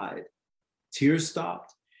the tide. Tears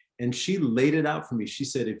stopped. And she laid it out for me. She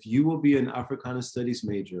said, if you will be an Africana Studies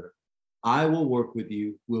major, I will work with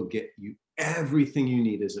you. We'll get you everything you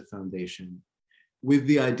need as a foundation, with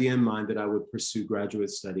the idea in mind that I would pursue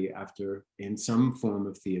graduate study after in some form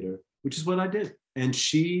of theater, which is what I did. And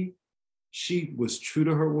she was true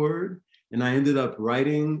to her word. And I ended up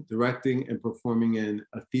writing, directing, and performing in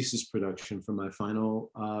a thesis production for my final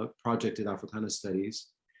project at Africana Studies.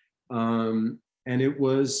 And it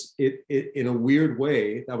was, in a weird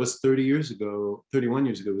way, that was 31 years ago,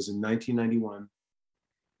 it was in 1991.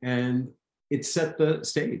 And it set the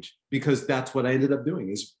stage, because that's what I ended up doing,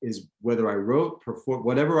 is whether I wrote, perform,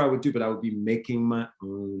 whatever I would do, but I would be making my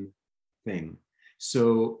own thing.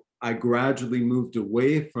 So I gradually moved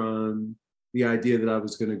away from the idea that I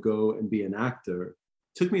was going to go and be an actor. It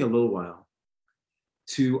took me a little while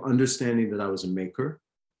to understanding that I was a maker.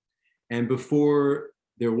 And before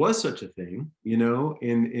there was such a thing,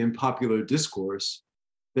 in popular discourse,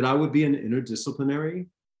 that I would be an interdisciplinary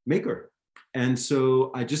maker. And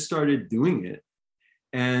so I just started doing it.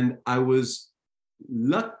 And I was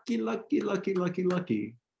lucky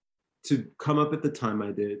to come up at the time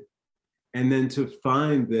I did. And then to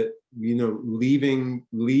find that, leaving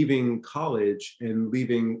college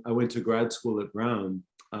and I went to grad school at Brown.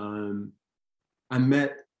 I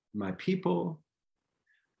met my people.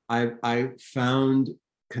 I found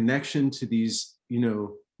connection to these,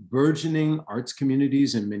 burgeoning arts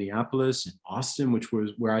communities in Minneapolis and Austin, which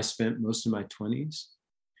was where I spent most of my 20s.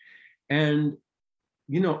 And,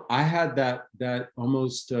 I had that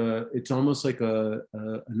almost, it's almost like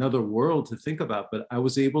another world to think about, but I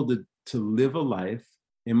was able to live a life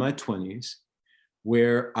in my 20s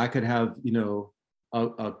where I could have,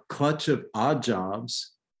 a clutch of odd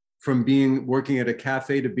jobs, from working at a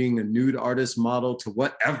cafe to being a nude artist model to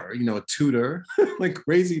whatever, a tutor, like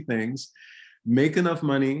crazy things, make enough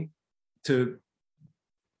money to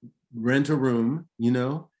rent a room,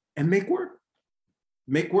 and make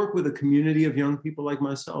work with a community of young people like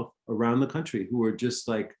myself around the country who are just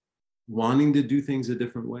like wanting to do things a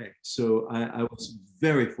different way. So I was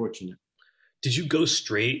very fortunate. Did you go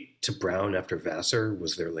straight to Brown after Vassar?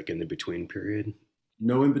 Was there like an in-between period?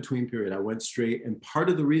 No in-between period. I went straight. And part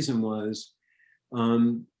of the reason was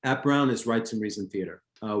at Brown is Rights and Reason Theater,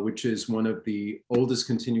 which is one of the oldest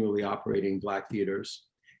continually operating Black theaters.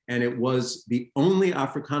 And it was the only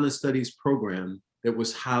Africana Studies program that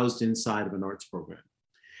was housed inside of an arts program.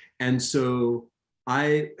 And so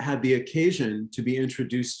I had the occasion to be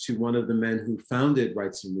introduced to one of the men who founded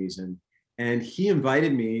Rights and Reason. And he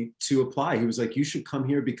invited me to apply. He was like, you should come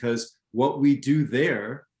here, because what we do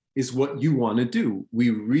there is what you want to do.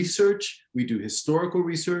 We research, we do historical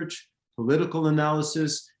research, political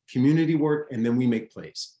analysis, community work, and then we make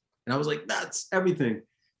plays. And I was like, that's everything.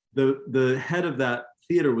 The head of that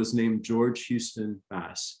theater was named George Houston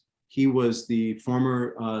Bass. He was the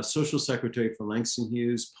former social secretary for Langston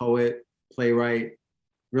Hughes, poet, playwright,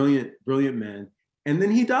 brilliant man. And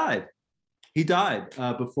then he died. He died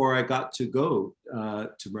before I got to go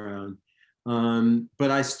to Brown.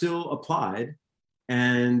 But I still applied.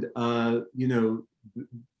 And,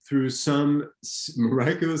 through some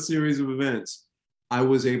miraculous series of events, I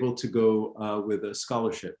was able to go with a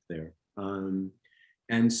scholarship there.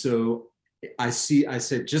 And so I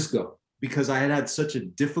said, just go. Because I had such a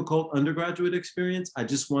difficult undergraduate experience. I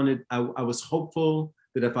was hopeful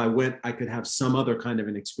that if I went, I could have some other kind of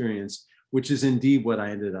an experience, which is indeed what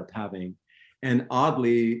I ended up having. And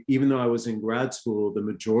oddly, even though I was in grad school, the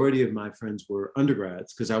majority of my friends were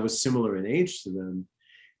undergrads, because I was similar in age to them.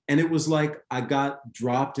 And it was like I got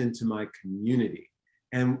dropped into my community.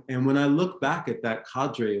 And when I look back at that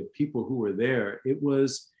cadre of people who were there, it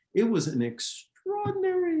was an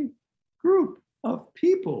extraordinary group of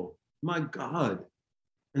people. My God,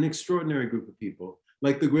 an extraordinary group of people.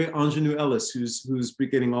 Like the great Ingenue Ellis, who's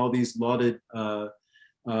getting all these lauded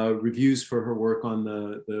reviews for her work on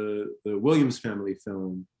the Williams family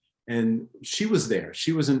film. And she was there.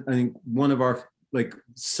 She was, I think, one of our like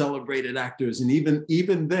celebrated actors. And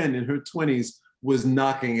even then in her 20s was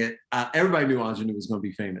knocking it. Everybody knew Ingenue was going to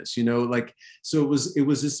be famous, so it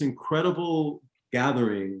was this incredible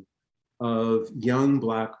gathering of young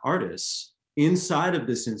Black artists inside of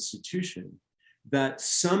this institution that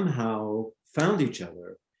somehow found each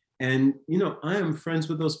other. And, I am friends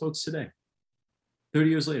with those folks today, 30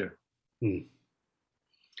 years later. Hmm.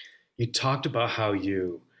 You talked about how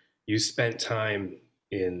you spent time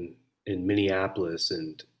in Minneapolis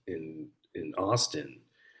and in Austin.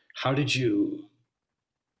 How did you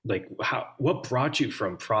what brought you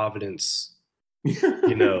from Providence,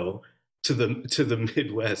 to the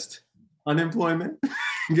Midwest? Unemployment,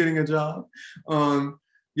 getting a job.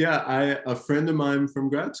 A friend of mine from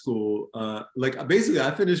grad school, basically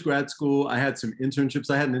I finished grad school. I had some internships.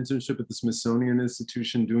 I had an internship at the Smithsonian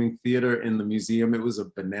Institution doing theater in the museum. It was a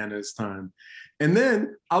bananas time. And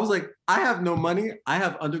then I was like, I have no money. I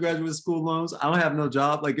have undergraduate school loans. I don't have no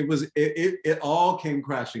job. It all came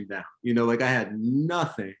crashing down, I had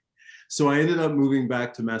nothing. So I ended up moving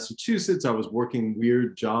back to Massachusetts. I was working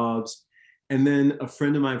weird jobs. And then a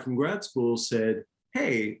friend of mine from grad school said,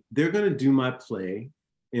 hey, they're going to do my play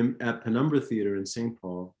at Penumbra Theater in St.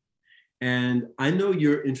 Paul. And I know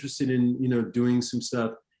you're interested in, doing some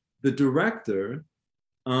stuff. The director,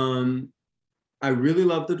 I really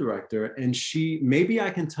love the director. And maybe I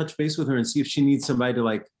can touch base with her and see if she needs somebody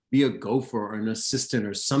to be a gopher or an assistant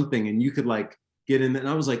or something. And you could get in there. And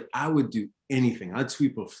I was like, I would do anything. I'd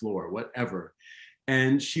sweep a floor, whatever.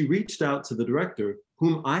 And she reached out to the director,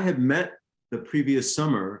 whom I had met the previous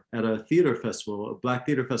summer at a theater festival, a Black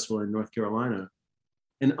theater festival in North Carolina.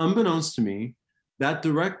 And unbeknownst to me, that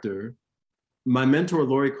director, my mentor,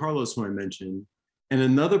 Laurie Carlos, who I mentioned, and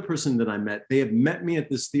another person that I met, they had met me at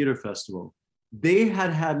this theater festival. They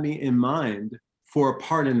had me in mind for a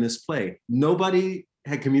part in this play. Nobody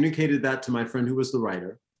had communicated that to my friend who was the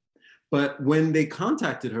writer. But when they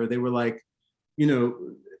contacted her, they were like,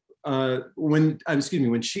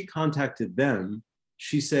 when she contacted them,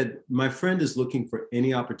 she said, my friend is looking for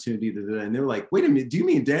any opportunity to do that. And they were like, wait a minute, do you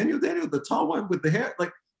mean Daniel, the tall one with the hair?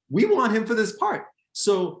 We want him for this part.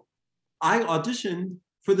 So I auditioned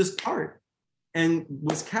for this part and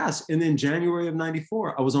was cast. And in January of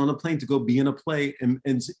 94, I was on a plane to go be in a play.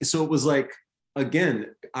 And so it was again,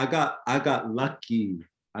 I got lucky.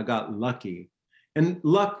 I got lucky. And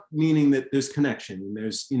luck meaning that there's connection. And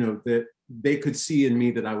there's, that they could see in me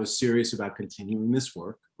that I was serious about continuing this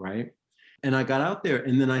work, right? And I got out there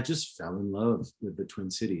and then I just fell in love with the Twin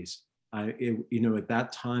Cities. At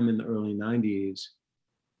that time in the early 90s,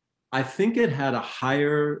 I think it had a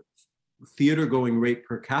higher theater going rate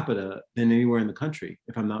per capita than anywhere in the country,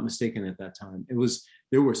 if I'm not mistaken at that time.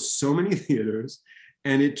 There were so many theaters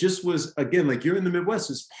and it just was, again, you're in the Midwest,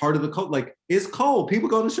 it's part of the culture. It's cold, people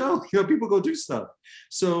go to show, people go do stuff.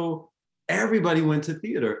 So everybody went to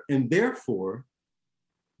theater and therefore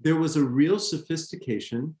there was a real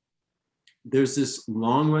sophistication. There's this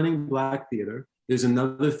long-running Black theater. There's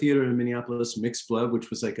another theater in Minneapolis, Mixed Blood, which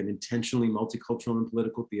was an intentionally multicultural and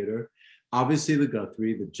political theater. Obviously, the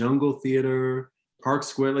Guthrie, the Jungle Theater, Park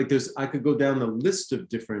Square. I could go down the list of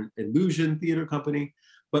different Illusion Theater Company,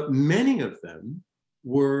 but many of them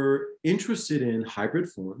were interested in hybrid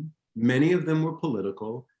form. Many of them were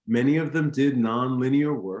political. Many of them did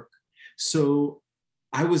non-linear work. So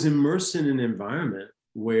I was immersed in an environment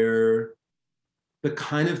where the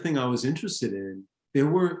kind of thing I was interested in, there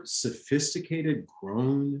were sophisticated,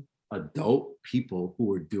 grown, adult people who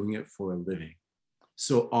were doing it for a living.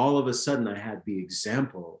 So all of a sudden I had the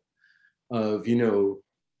example of,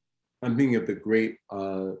 I'm thinking of the great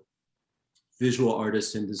visual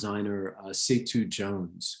artist and designer, Setu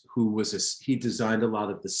Jones, he designed a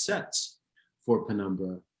lot of the sets for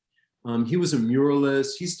Penumbra. He was a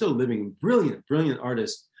muralist, he's still living, brilliant, brilliant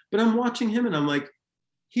artist. But I'm watching him and I'm like,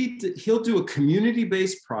 he'll do a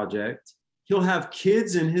community-based project. He'll have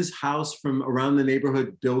kids in his house from around the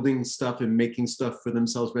neighborhood building stuff and making stuff for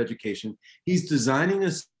themselves for education. He's designing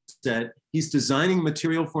a set. He's designing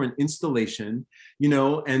material for an installation,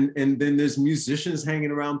 and then there's musicians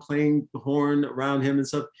hanging around playing the horn around him and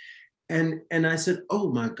stuff. And I said,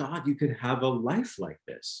 oh my God, you could have a life like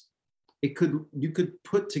this. You could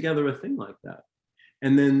put together a thing like that.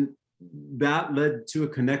 And then that led to a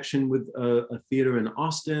connection with a theater in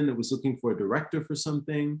Austin that was looking for a director for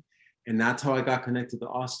something. And that's how I got connected to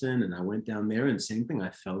Austin. And I went down there and same thing, I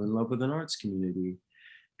fell in love with an arts community.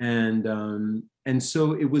 And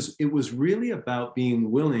so it was really about being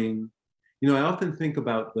willing. I often think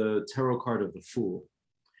about the tarot card of the Fool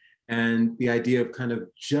and the idea of kind of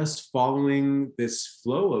just following this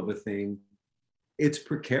flow of a thing. It's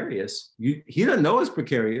precarious. He doesn't know it's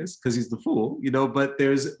precarious because he's the fool, but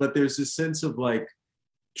there's this sense of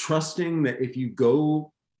trusting that if you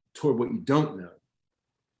go toward what you don't know,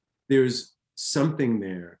 there's something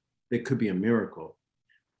there that could be a miracle.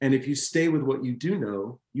 And if you stay with what you do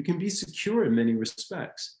know, you can be secure in many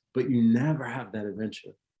respects, but you never have that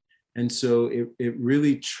adventure. And so it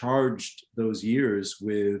really charged those years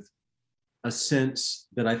with a sense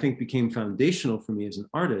that I think became foundational for me as an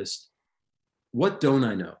artist. What don't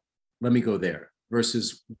I know? Let me go there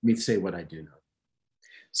versus me say what I do know.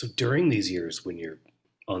 So during these years when you're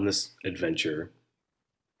on this adventure,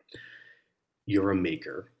 you're a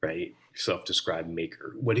maker, right? Self-described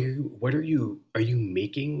maker. Are you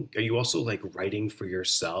making? Are you also like writing for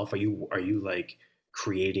yourself? Are you like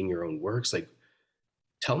creating your own works? Like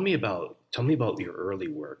tell me about your early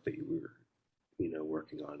work that you were,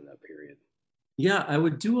 working on in that period. Yeah, I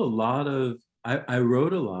would do a lot of, I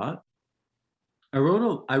wrote a lot. I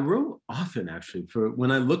wrote often actually. For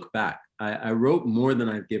when I look back, I wrote more than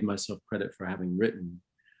I give myself credit for having written.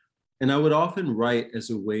 And I would often write as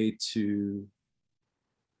a way to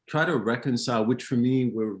try to reconcile, which for me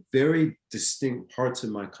were very distinct parts of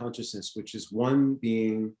my consciousness, which is one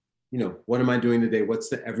being, what am I doing today? What's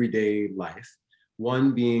the everyday life?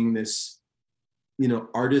 One being this,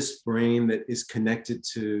 artist brain that is connected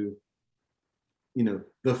to,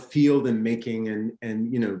 the field and making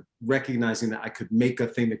and recognizing that I could make a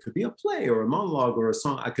thing that could be a play or a monologue or a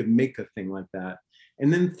song. I could make a thing like that.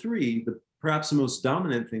 And then three, perhaps the most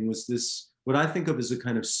dominant thing was this, what I think of as a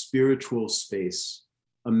kind of spiritual space,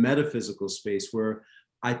 a metaphysical space where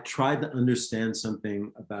I tried to understand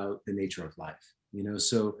something about the nature of life.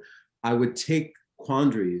 So I would take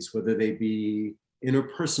quandaries, whether they be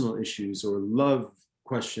interpersonal issues or love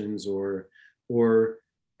questions or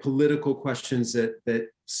political questions that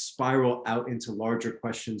spiral out into larger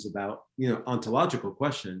questions about, ontological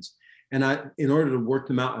questions. And in order to work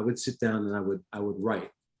them out, I would sit down and I would write.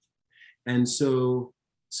 And so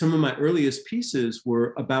some of my earliest pieces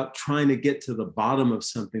were about trying to get to the bottom of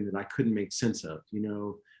something that I couldn't make sense of.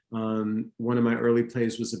 One of my early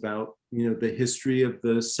plays was about, the history of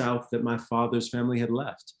the South that my father's family had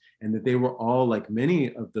left, and that they were all, like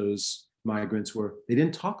many of those migrants were, they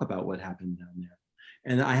didn't talk about what happened down there.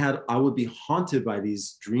 And I would be haunted by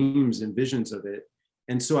these dreams and visions of it.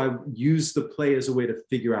 And so I used the play as a way to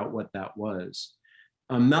figure out what that was.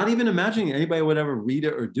 Not even imagining anybody would ever read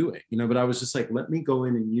it or do it, but I was just like, let me go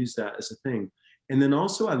in and use that as a thing. And then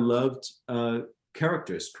also I loved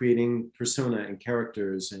characters, creating persona and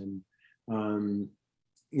characters. And,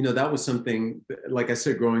 that was something, like I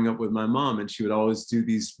said, growing up with my mom, and she would always do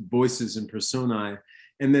these voices and personae.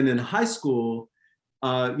 And then in high school,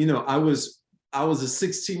 I was a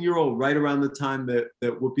 16-year-old right around the time that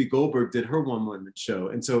Whoopi Goldberg did her one-woman show.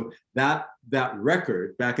 And so that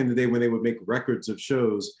record, back in the day when they would make records of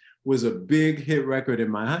shows, was a big hit record in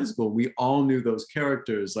my high school. We all knew those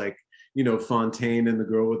characters, like, Fontaine and the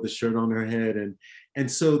girl with the shirt on her head.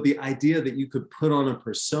 And so the idea that you could put on a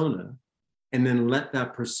persona and then let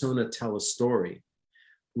that persona tell a story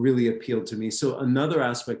really appealed to me. So another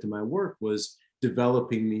aspect of my work was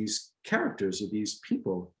developing these characters or these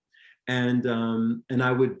people. And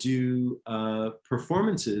I would do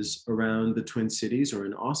performances around the Twin Cities or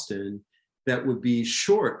in Austin that would be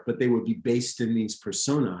short, but they would be based in these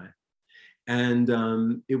personae. And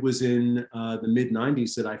it was in the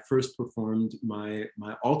mid-90s that I first performed my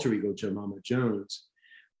alter ego, Jomama Jones.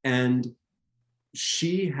 And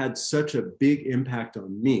she had such a big impact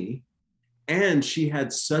on me, and she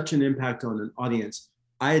had such an impact on an audience.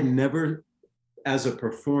 I had never, as a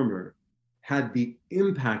performer, had the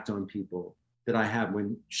impact on people that I had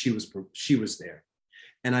when she was there.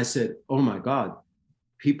 And I said, oh my God,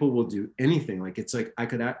 people will do anything. Like, it's like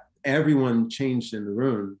everyone changed in the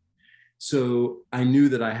room. So I knew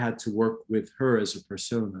that I had to work with her as a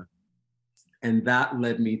persona. And that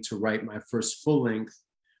led me to write my first full-length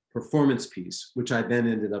performance piece, which I then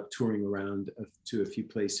ended up touring around to a few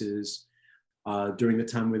places during the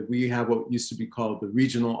time when we have what used to be called the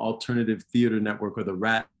Regional Alternative Theater Network, or the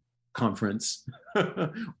RAT Conference,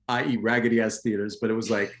 i.e. raggedy ass theaters, but it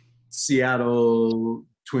was like Seattle,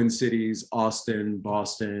 Twin Cities, Austin,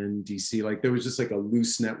 Boston, DC. Like, there was just like a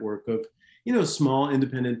loose network of, small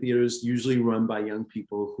independent theaters, usually run by young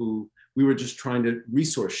people who we were just trying to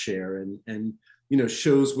resource share. And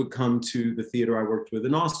shows would come to the theater I worked with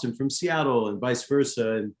in Austin from Seattle and vice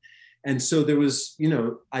versa. And so there was,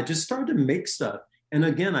 I just started to make stuff. And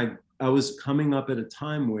again, I was coming up at a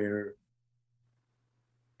time where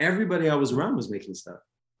everybody I was around was making stuff.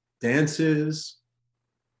 Dances,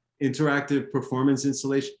 interactive performance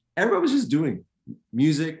installation. Everybody was just doing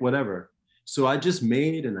music, whatever. So I just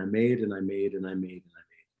made and I made and I made and I made and I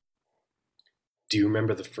made. Do you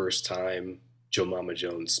remember the first time Jomama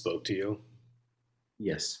Jones spoke to you?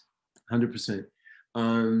 Yes, 100%.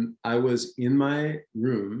 I was in my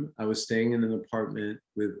room. I was staying in an apartment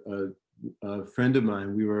with a friend of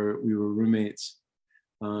mine. We were roommates.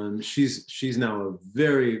 She's now a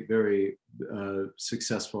very, very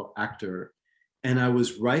successful actor, and I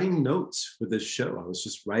was writing notes for this show. I was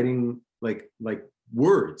just writing like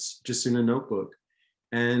words just in a notebook,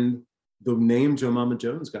 and the name Jomama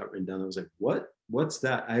Jones got written down. I was like, what? What's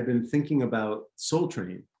that? I've been thinking about Soul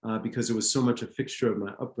Train because it was so much a fixture of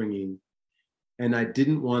my upbringing, and I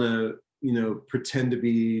didn't want to, pretend to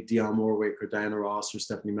be Dionne Warwick or Diana Ross or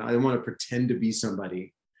Stephanie Miller. I didn't want to pretend to be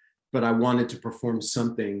somebody, but I wanted to perform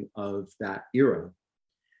something of that era.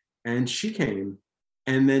 And she came,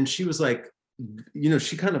 and then she was like,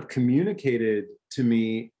 she kind of communicated to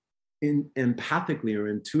me empathically or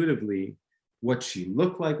intuitively what she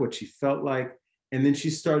looked like, what she felt like. And then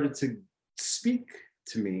she started to speak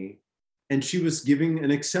to me, and she was giving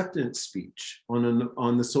an acceptance speech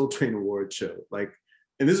on the Soul Train Award show.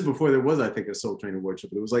 And this is before there was, I think, a Soul Train Award show,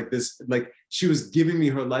 but it was like this, like she was giving me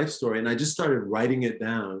her life story, and I just started writing it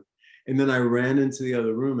down. And then I ran into the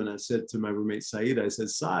other room and I said to my roommate Saida, I said,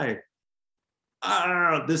 Sai,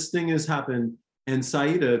 this thing has happened. And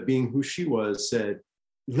Saida, being who she was, said,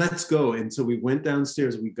 let's go. And so we went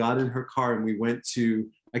downstairs, we got in her car, and we went to,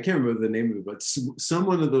 I can't remember the name of it, but some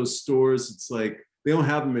one of those stores. It's like, they don't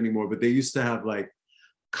have them anymore, but they used to have like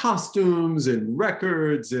costumes and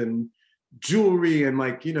records and jewelry, and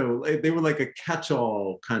they were like a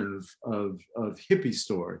catch-all kind of hippie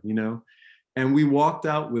store, And we walked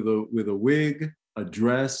out with a wig, a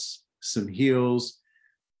dress, some heels,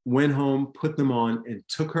 went home, put them on, and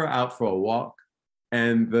took her out for a walk.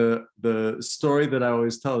 And the story that I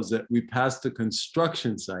always tell is that we passed a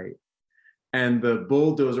construction site, and the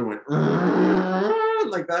bulldozer went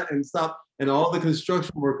like that and stopped. And all the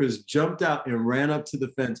construction workers jumped out and ran up to the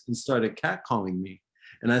fence and started catcalling me.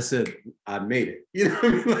 And I said, I made it.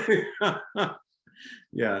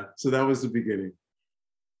 Yeah, so that was the beginning.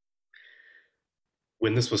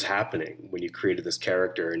 When this was happening, when you created this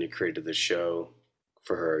character and you created this show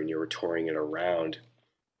for her and you were touring it around,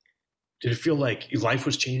 did it feel like life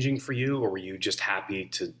was changing for you, or were you just happy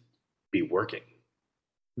to be working?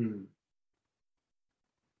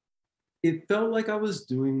 It felt like I was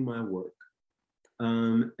doing my work.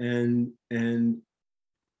 And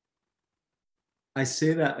I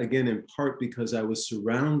say that again in part because I was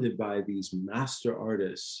surrounded by these master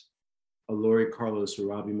artists, Lori Carlos,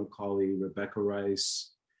 Robbie McCauley, Rebecca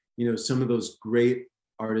Rice, some of those great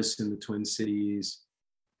artists in the Twin Cities.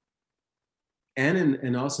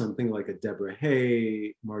 And also I'm thinking like a Deborah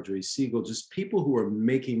Hay, Marjorie Siegel, just people who are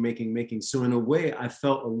making. So in a way, I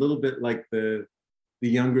felt a little bit like the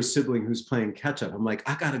younger sibling who's playing catch up. I'm like,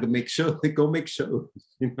 I gotta go make shows,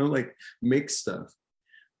 like make stuff.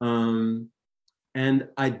 And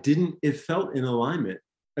it felt in alignment.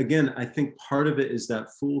 Again, I think part of it is that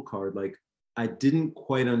fool card. Like, I didn't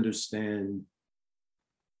quite understand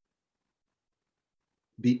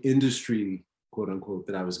the industry, quote unquote,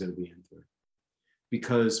 that I was going to be into,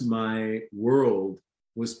 because my world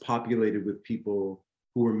was populated with people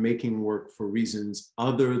who were making work for reasons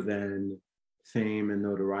other than fame and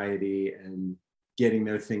notoriety and getting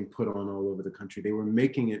their thing put on all over the country. They were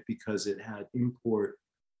making it because it had import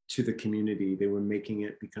to the community. They were making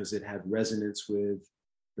it because it had resonance with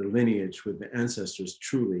the lineage, with the ancestors,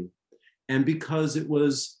 truly. And because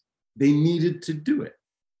they needed to do it.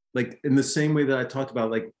 Like in the same way that I talked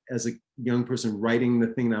about, like as a young person writing the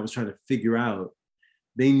thing that I was trying to figure out,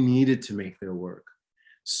 they needed to make their work.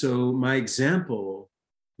 So my example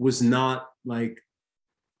was not like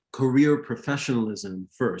career professionalism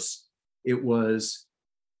first. It was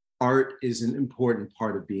art is an important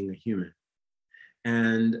part of being a human.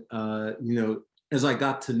 And, as I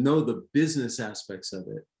got to know the business aspects of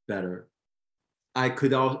it better, I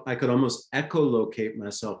could almost echolocate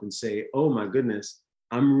myself and say, oh my goodness,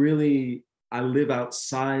 I live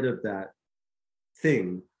outside of that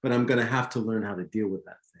thing, but I'm going to have to learn how to deal with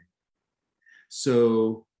that thing.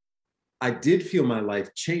 So I did feel my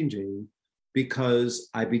life changing because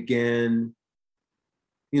I began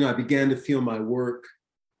to feel my work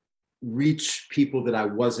reach people that I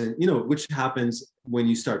wasn't, which happens when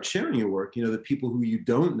you start sharing your work. The people who you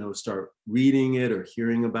don't know start reading it or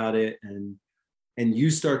hearing about it, and you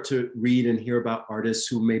start to read and hear about artists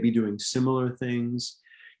who may be doing similar things.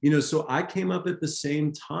 So I came up at the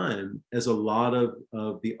same time as a lot of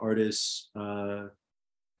the artists, who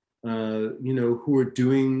were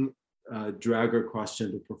doing drag or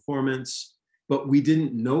cross-gender performance, but we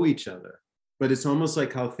didn't know each other. But it's almost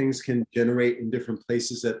like how things can generate in different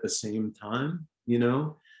places at the same time,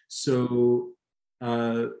 So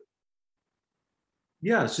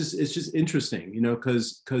yeah, it's just interesting, you know,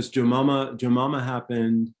 because Jomama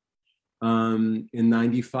happened in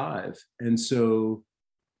 '95, and so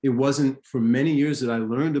it wasn't for many years that I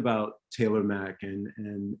learned about Taylor Mack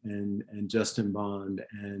and Justin Bond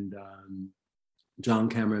and John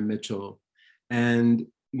Cameron Mitchell, and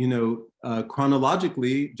you know,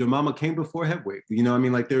 chronologically, Jomama came before Heavyweight. You know, I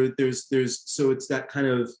mean, like there's so it's that kind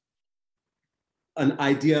of an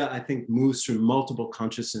idea I think moves through multiple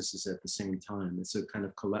consciousnesses at the same time. It's a kind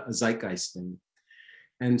of a zeitgeist thing.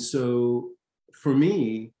 And so for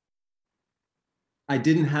me, I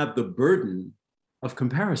didn't have the burden of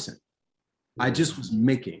comparison. I just was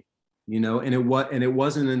making, you know, and it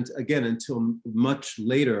wasn't again until much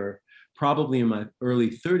later, probably in my early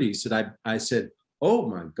 30s, that I said, oh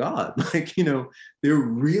my God, like, you know, there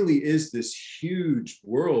really is this huge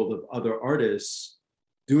world of other artists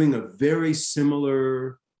doing a very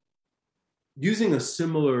similar, using a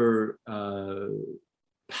similar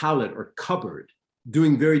palette or cupboard,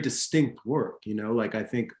 doing very distinct work, you know, like I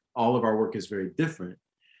think all of our work is very different.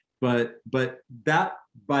 But that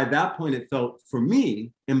by that point, it felt for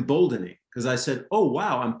me emboldening because I said, oh,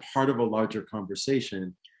 wow, I'm part of a larger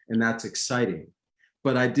conversation and that's exciting.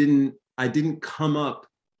 But I didn't come up,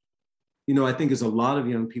 you know, I think as a lot of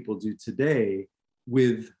young people do today,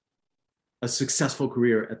 with a successful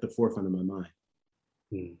career at the forefront of my mind.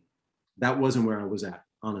 That wasn't where I was at,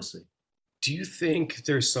 honestly. Do you think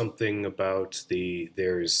there's something about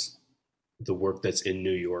there's the work that's in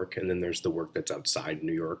New York and then there's the work that's outside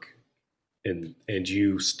New York? And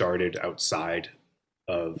you started outside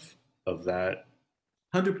of that?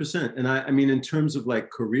 100%. And I mean, in terms of like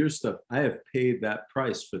career stuff, I have paid that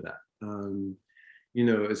price for that. You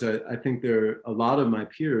know, as I think there are a lot of my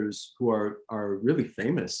peers who are really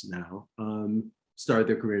famous now, started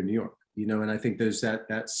their career in New York, you know, and I think there's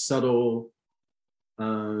that subtle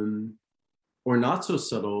or not so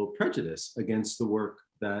subtle prejudice against the work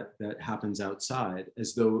that happens outside,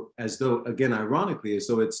 as though again, ironically, as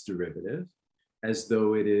though it's derivative, as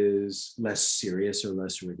though it is less serious or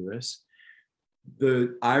less rigorous.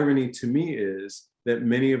 The irony to me is that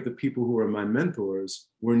many of the people who are my mentors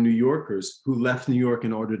were New Yorkers who left New York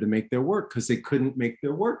in order to make their work because they couldn't make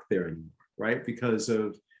their work there anymore, right? Because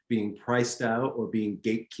of being priced out or being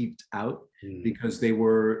gatekeeped out, because they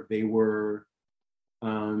were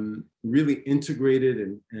really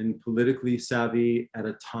integrated and politically savvy at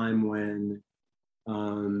a time when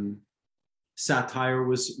satire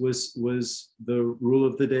was the rule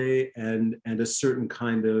of the day, and a certain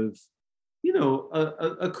kind of, you know,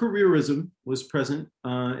 a careerism was present,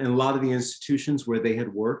 and a lot of the institutions where they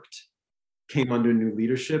had worked came under new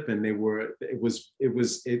leadership, and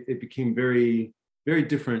it became very, very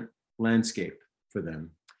different landscape for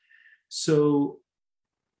them. So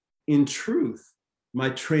in truth, my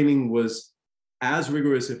training was as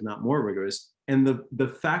rigorous, if not more rigorous. And the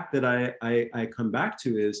fact that I come back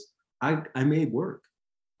to is I made work.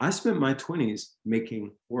 I spent my 20s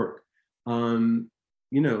making work. You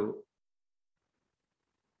know,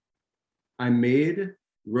 I made,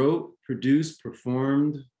 wrote, produced,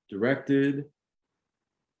 performed, directed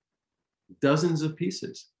dozens of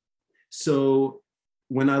pieces. So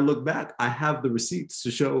when I look back, I have the receipts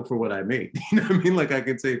to show for what I made. You know what I mean? Like I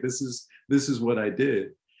could say, this is what I did.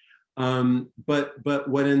 But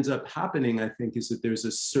what ends up happening, I think, is that there's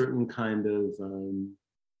a certain kind of,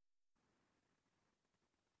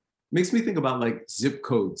 makes me think about like zip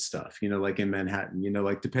code stuff, you know, like in Manhattan, you know,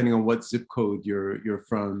 like depending on what zip code you're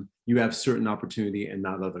from, you have certain opportunity and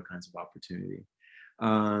not other kinds of opportunity.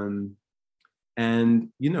 And,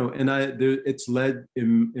 you know, and it's led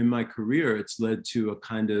in my career, it's led to a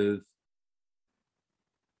kind of,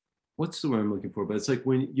 what's the word I'm looking for? But it's like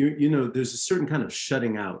when you know, there's a certain kind of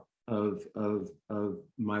shutting out of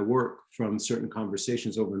my work from certain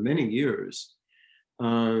conversations over many years,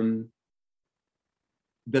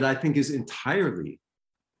 that I think is entirely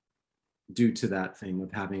due to that thing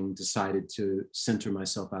of having decided to center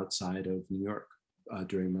myself outside of New York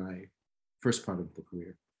during my first part of the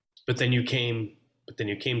career. But then you came to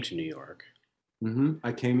New York. Mm-hmm.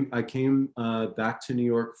 I came back to New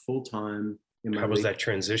York full time. How was that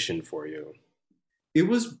transition for you? It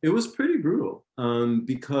was pretty brutal,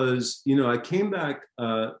 because, you know, I came back.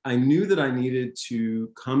 I knew that I needed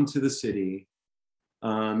to come to the city.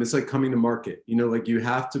 It's like coming to market. You know, like you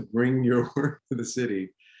have to bring your work to the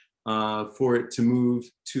city for it to move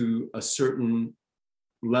to a certain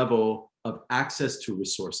level of access to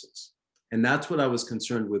resources. And that's what I was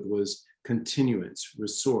concerned with, was continuance,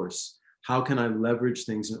 resource. How can I leverage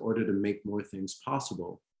things in order to make more things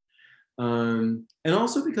possible? And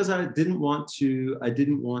also because I didn't want to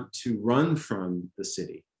run from the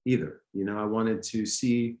city. either. You know, I wanted to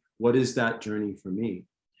see what is that journey for me.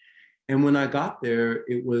 And when I got there,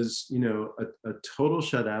 it was, you know, a total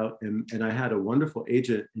shutout. And I had a wonderful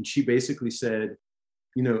agent, and she basically said,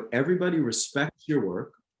 you know, everybody respects your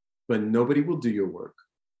work, but nobody will do your work.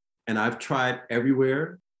 And I've tried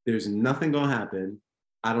everywhere. There's nothing gonna happen.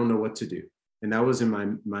 I don't know what to do. And that was in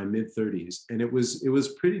my mid 30s, and it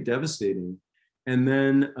was pretty devastating. And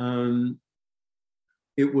then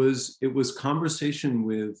it was conversation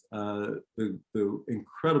with the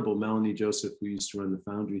incredible Melanie Joseph, who used to run the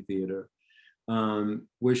Foundry Theater,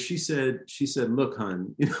 where she said, look,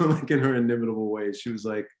 hon, you know, like in her inimitable way, she's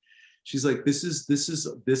like, this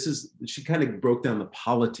is, she kind of broke down the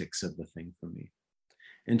politics of the thing for me.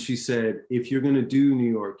 And she said, if you're going to do New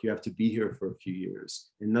York, you have to be here for a few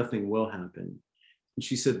years and nothing will happen. And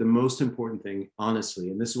she said, the most important thing,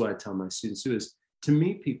 honestly, and this is what I tell my students too, is to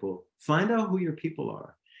meet people, find out who your people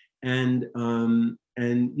are. And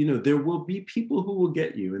you know, there will be people who will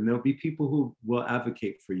get you, and there'll be people who will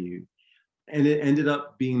advocate for you. And it ended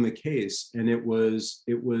up being the case. And it was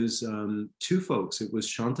two folks. It was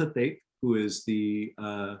Shanta Thake, who is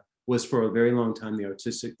was for a very long time the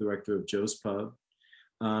artistic director of Joe's Pub.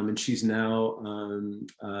 And she's now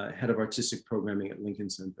head of artistic programming at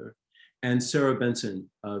Lincoln Center, and Sarah Benson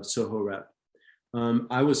of Soho Rep.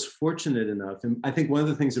 I was fortunate enough, and I think one of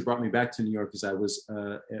the things that brought me back to New York is I was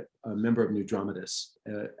a member of New Dramatists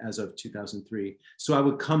as of 2003. So I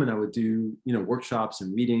would come and I would do, you know, workshops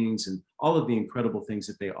and readings and all of the incredible things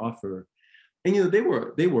that they offer. And you know,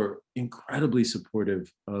 they were incredibly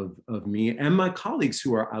supportive of me and my colleagues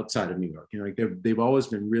who are outside of New York. You know, like they've always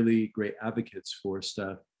been really great advocates for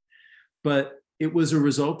stuff. But it was a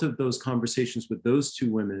result of those conversations with those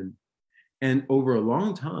two women, and over a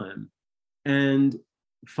long time. And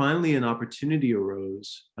finally, an opportunity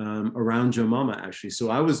arose around Jomama, actually.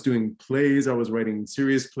 So I was doing plays. I was writing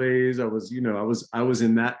serious plays. I was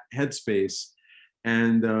in that headspace,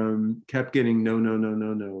 and kept getting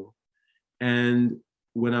no. And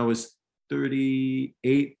when I was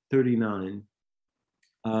 38, 39,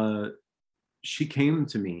 she came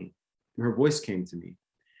to me. Her voice came to me.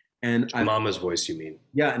 And Mama's voice, you mean?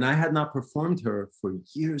 Yeah, and I had not performed her for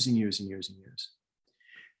years and years and years and years.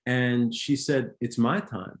 And she said, it's my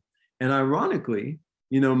time. And ironically,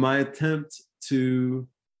 you know, my attempt to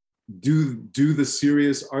do the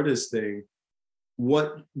serious artist thing,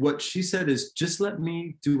 what she said is, just let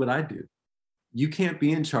me do what I do. You can't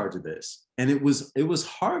be in charge of this. And it was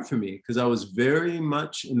hard for me because I was very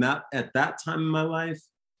much at that time in my life,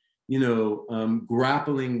 you know,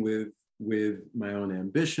 grappling with my own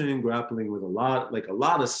ambition, grappling with a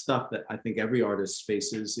lot of stuff that I think every artist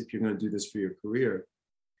faces if you're going to do this for your career.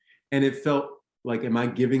 And it felt like, am I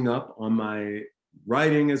giving up on my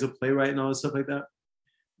writing as a playwright and all this stuff like that?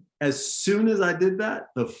 As soon as I did that,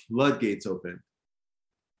 the floodgates opened.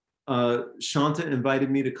 Shanta invited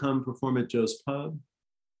me to come perform at Joe's Pub.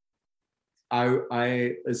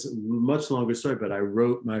 It's a much longer story, but I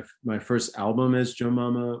wrote my first album as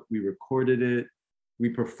Jomama. We recorded it.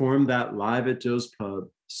 We performed that live at Joe's Pub.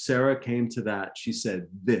 Sarah came to that. She said,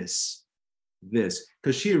 this,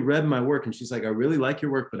 because she had read my work and she's like, I really like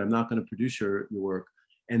your work, but I'm not going to produce your work.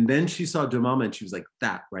 And then she saw Jomama and she was like,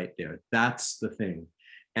 that right there, that's the thing.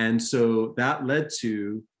 And so that led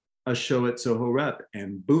to a show at Soho Rep,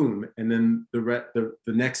 and boom. And then the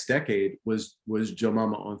next decade was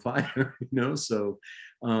Jomama on fire, you know? So,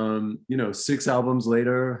 you know, 6 albums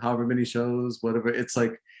later, however many shows, whatever, it's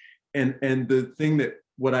like, and the thing that,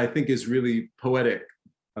 what I think is really poetic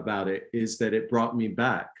about it is that it brought me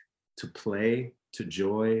back to play, to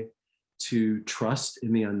joy, to trust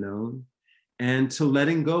in the unknown, and to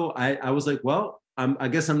letting go. I was like, well, I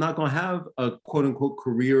guess I'm not going to have a quote unquote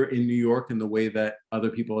career in New York in the way that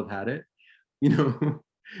other people have had it. You know,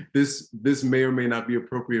 this may or may not be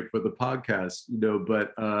appropriate for the podcast, you know,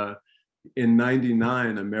 but in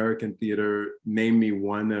 '99, American Theater named me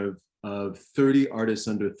one of 30 artists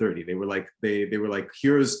under 30. They were like,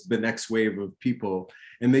 here's the next wave of people.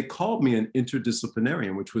 And they called me an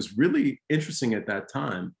interdisciplinarian, which was really interesting at that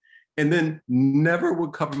time. And then never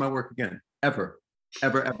would cover my work again, ever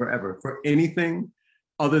for anything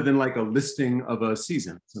other than like a listing of a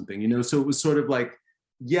season, something, you know? So it was sort of like,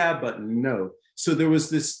 yeah, but no. So there was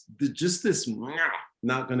this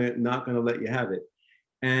not gonna let you have it.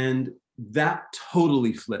 And that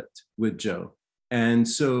totally flipped with Joe. And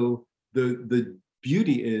so the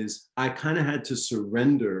beauty is I kind of had to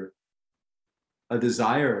surrender a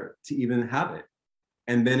desire to even have it.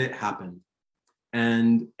 And then it happened.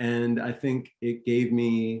 And I think it gave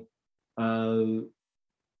me a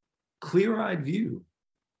clear-eyed view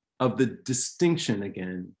of the distinction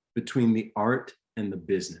again between the art and the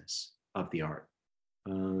business of the art.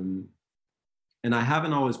 And I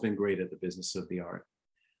haven't always been great at the business of the art,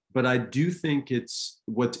 but I do think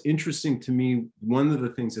what's interesting to me. One of the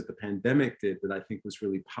things that the pandemic did that I think was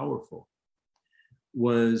really powerful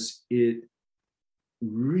was it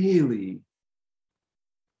really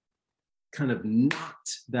kind of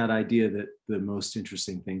knocked that idea that the most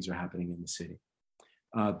interesting things are happening in the city,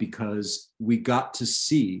 because we got to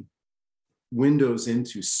see windows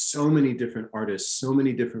into so many different artists, so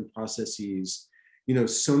many different processes,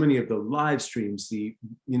 so many of the live streams, the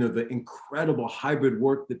incredible hybrid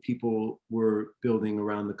work that people were building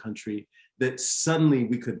around the country, that suddenly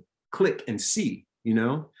we could click and see,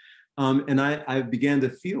 and I began to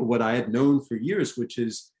feel what I had known for years, which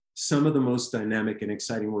is some of the most dynamic and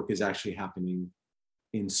exciting work is actually happening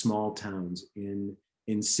in small towns,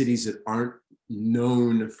 in cities that aren't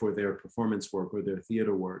known for their performance work or their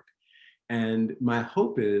theater work. And my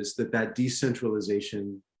hope is that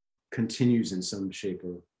decentralization continues in some shape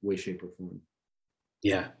or form.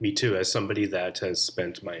 Yeah, me too. As somebody that has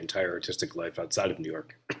spent my entire artistic life outside of New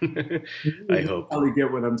York, I hope. Probably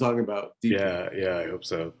get what I'm talking about. Deeply. Yeah, I hope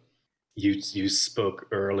so. You spoke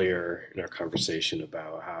earlier in our conversation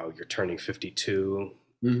about how you're turning 52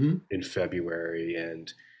 in February,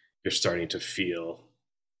 and you're starting to feel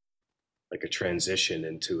like a transition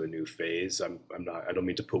into a new phase. I don't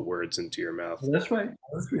mean to put words into your mouth. That's right.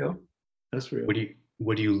 That's real.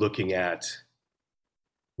 What are you looking at?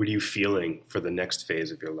 What are you feeling for the next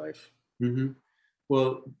phase of your life?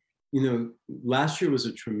 Well, last year was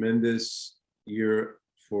a tremendous year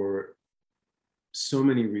for so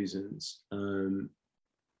many reasons. In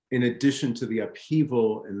addition to the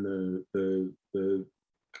upheaval and the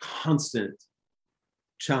constant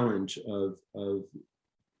challenge of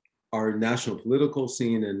our national political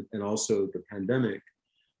scene and also the pandemic,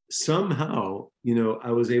 somehow,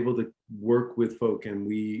 I was able to work with folk, and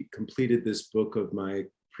we completed this book of my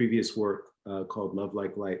previous work called Love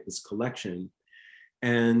Like Light, this collection,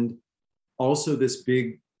 and also this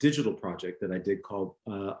big digital project that I did called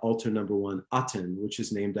Altar Number One Aten, which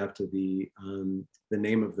is named after the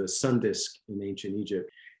name of the sun disk in ancient Egypt.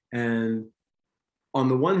 And on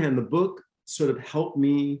the one hand, the book sort of helped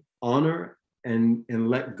me honor and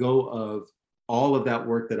let go of all of that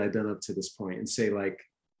work that I'd done up to this point, and say, like,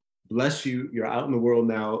 bless you, you're out in the world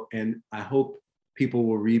now, and I hope people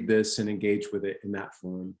will read this and engage with it in that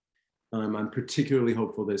form. I'm particularly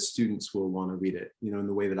hopeful that students will want to read it, in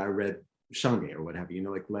the way that I read Shange or what have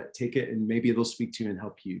you, take it and maybe it'll speak to you and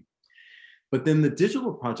help you. But then the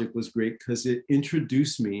digital project was great because it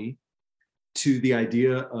introduced me to the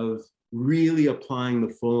idea of really applying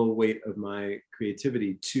the full weight of my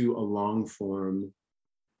creativity to a long form,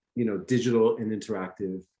 digital and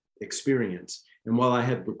interactive experience. And while I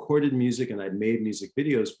had recorded music and I'd made music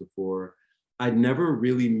videos before, I'd never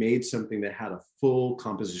really made something that had a full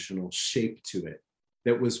compositional shape to it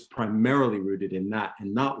that was primarily rooted in that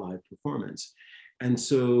and not live performance. And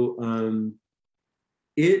so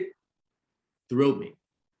it thrilled me.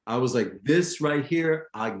 I was like, this right here,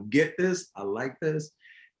 I get this, I like this.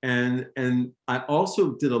 And I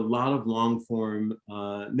also did a lot of long form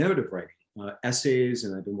narrative writing, essays,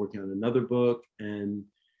 and I've been working on another book. And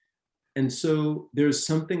so there's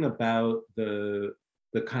something about the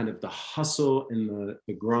kind of the hustle and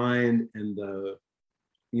the grind and the,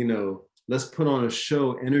 let's put on a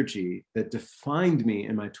show energy that defined me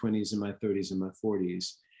in my 20s and my 30s and my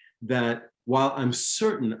 40s, that while I'm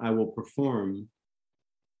certain I will perform,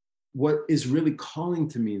 what is really calling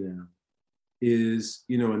to me now is,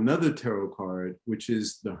 another tarot card, which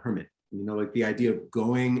is the Hermit, like the idea of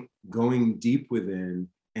going deep within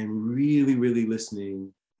and really, really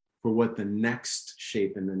listening for what the next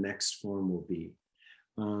shape and the next form will be.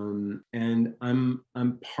 And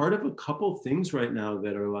I'm part of a couple things right now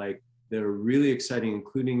that are really exciting,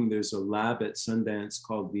 including there's a lab at Sundance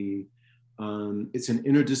called it's an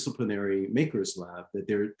interdisciplinary makers lab that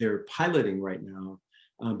they're piloting right now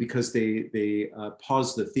because they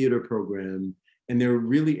paused the theater program, and they're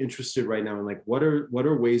really interested right now in like what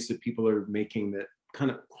are ways that people are making that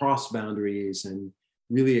kind of cross boundaries and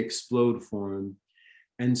really explode form.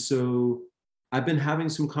 And so I've been having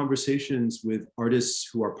some conversations with artists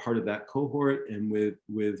who are part of that cohort and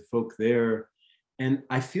with folk there. And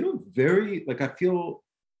I feel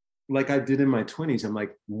like I did in my 20s. I'm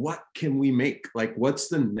like, what can we make? Like, what's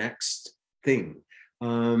the next thing?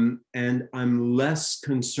 And I'm less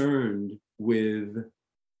concerned with,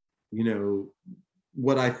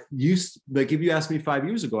 what I used, like if you asked me 5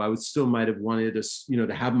 years ago, I would still might have wanted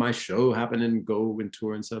to have my show happen and go and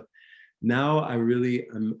tour and stuff. Now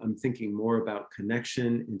I'm thinking more about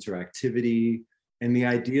connection, interactivity, and the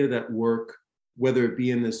idea that work whether it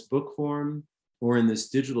be in this book form or in this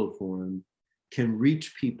digital form, can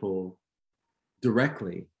reach people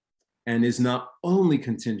directly and is not only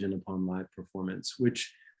contingent upon live performance,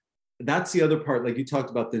 which that's the other part. Like you talked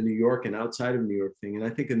about the New York and outside of New York thing. And I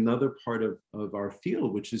think another part of our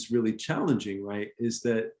field, which is really challenging, right, is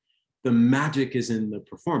that the magic is in the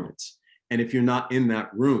performance. And if you're not in that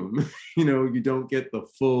room, you don't get the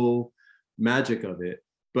full magic of it.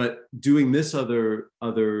 But doing this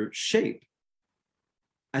other shape,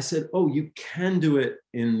 I said, oh, you can do it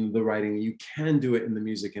in the writing, you can do it in the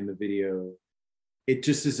music and the video. It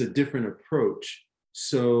just is a different approach.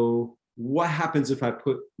 So what happens if I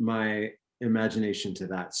put my imagination to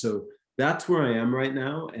that? So that's where I am right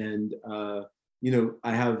now. And,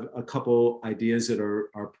 I have a couple ideas that are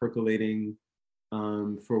percolating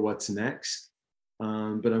for what's next.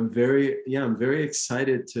 But I'm very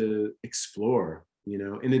excited to explore,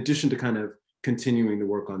 in addition to kind of continuing to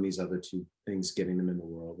work on these other two things, getting them in the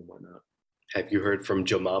world and whatnot. Have you heard from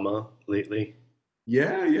Jomama lately?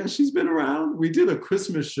 Yeah, she's been around. We did a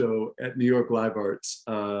Christmas show at New York Live Arts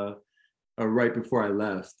right before I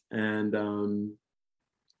left. And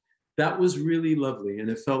that was really lovely. And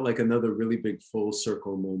it felt like another really big full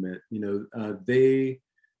circle moment.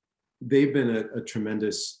 They've been a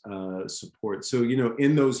tremendous support. So,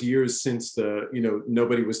 in those years since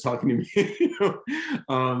nobody was talking to me,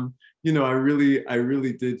 I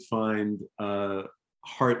really did find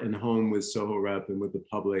heart and home with Soho Rep and with the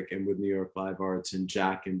public and with New York Live Arts and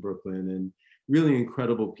Jack in Brooklyn, and really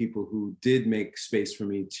incredible people who did make space for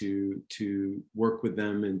me to work with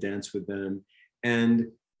them and dance with them. And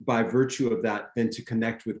by virtue of that, then to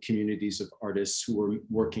connect with communities of artists who were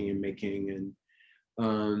working and making.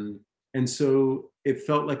 And so it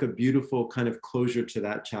felt like a beautiful kind of closure to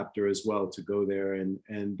that chapter as well, to go there. And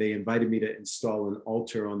they invited me to install an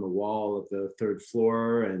altar on the wall of the third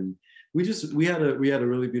floor. And we had a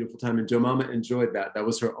really beautiful time. And Jomama enjoyed that. That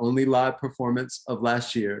was her only live performance of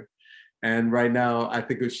last year. And right now, I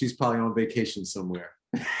think she's probably on vacation somewhere,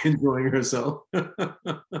 enjoying herself.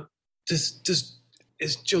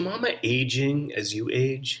 Is Jomama aging as you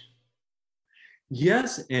age?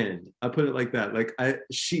 Yes, and I put it like that. Like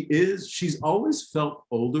she's always felt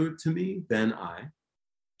older to me than I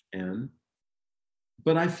am,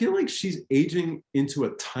 but I feel like she's aging into a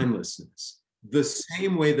timelessness, the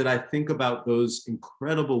same way that I think about those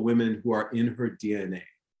incredible women who are in her DNA,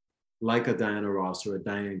 like a Diana Ross or a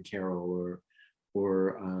Diane Carroll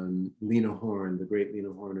or Lena Horne, the great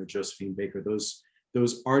Lena Horne, or Josephine Baker. Those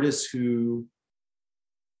artists who.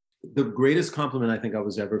 The greatest compliment I think I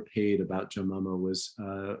was ever paid about Jomama was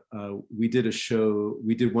we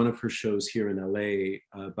did one of her shows here in LA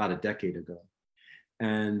about a decade ago.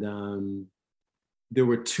 And there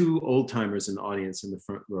were two old timers in the audience in the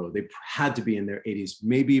front row. They had to be in their 80s,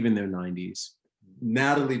 maybe even their 90s.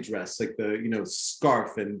 Nattily dressed, like the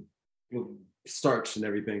scarf and starch and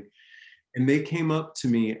everything. And they came up to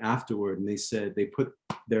me afterward and they said, they put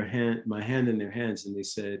my hand in their hands and they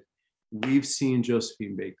said, "We've seen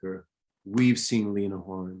Josephine Baker. We've seen Lena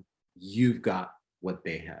Horne. You've got what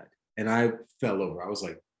they had." And I fell over. I was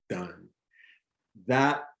like, done.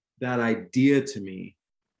 That idea to me,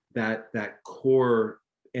 that core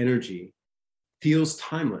energy feels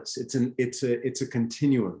timeless. It's a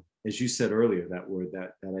continuum, as you said earlier, that word,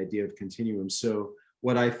 that idea of continuum. So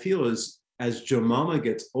what I feel is, as Jomama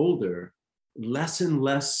gets older, less and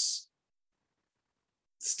less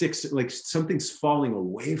sticks, like something's falling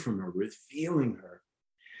away from her, revealing her.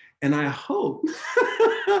 And I hope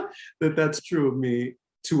that that's true of me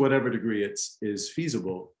to whatever degree is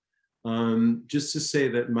feasible. Just to say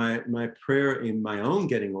that my prayer in my own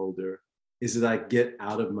getting older is that I get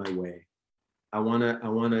out of my way. I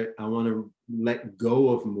wanna let go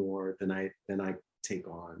of more than I take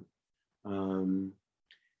on.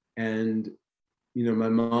 And my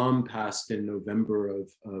mom passed in November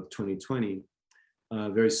of 2020.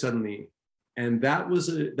 Very suddenly, and that was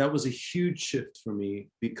a huge shift for me,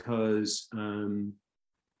 because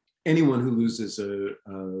anyone who loses a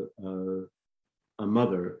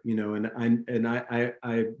mother, and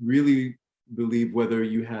I really believe, whether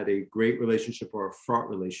you had a great relationship or a fraught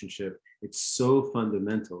relationship, it's so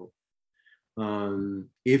fundamental.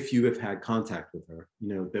 If you have had contact with her,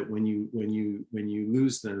 that when you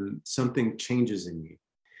lose them, something changes in you.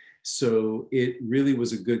 So it really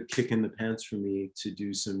was a good kick in the pants for me to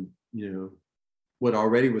do some, what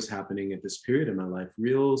already was happening at this period in my life,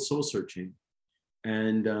 real soul searching.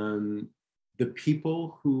 And the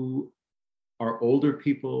people who are older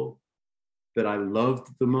people that I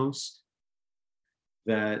loved the most,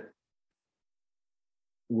 that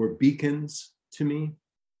were beacons to me,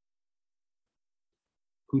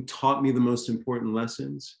 who taught me the most important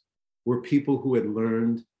lessons were people who had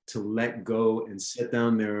learned to let go and set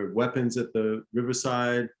down their weapons at the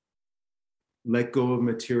riverside, let go of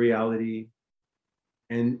materiality,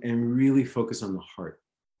 and really focus on the heart.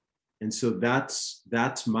 And so that's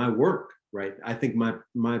my work, right? I think my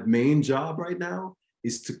main job right now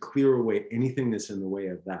is to clear away anything that's in the way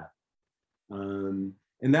of that. And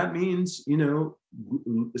that means,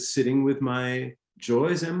 sitting with my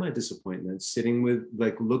joys and my disappointments, sitting with,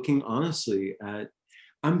 like, looking honestly at,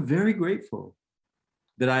 I'm very grateful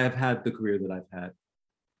that I have had the career that I've had.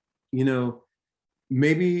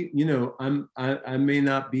 Maybe, I may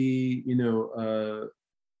not be,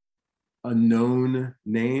 a known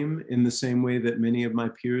name in the same way that many of my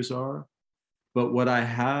peers are, but what I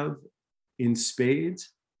have in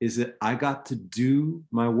spades is that I got to do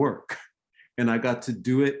my work, and I got to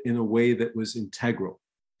do it in a way that was integral.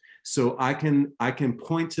 So I can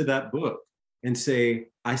point to that book and say,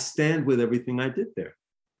 I stand with everything I did there.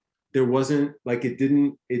 There wasn't like,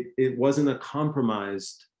 it wasn't a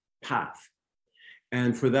compromised path.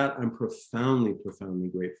 And for that, I'm profoundly, profoundly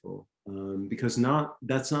grateful, because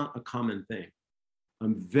that's not a common thing.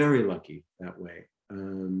 I'm very lucky that way.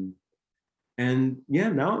 And yeah,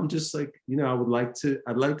 now I'm just like, I'd like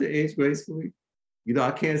to age gracefully.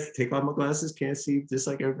 I can't take off my glasses, can't see, just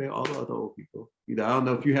like everybody, all the other old people. I don't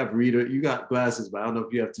know if you have you got glasses, but I don't know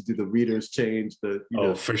if you have to do the readers change.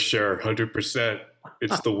 Oh, for sure, 100%.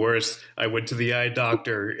 It's the worst. I went to the eye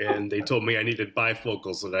doctor and they told me I needed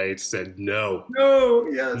bifocals, and I said no. No,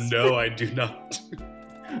 yes. No, I do not.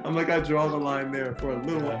 I'm like, I draw the line there for a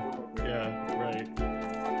little while. Yeah, right.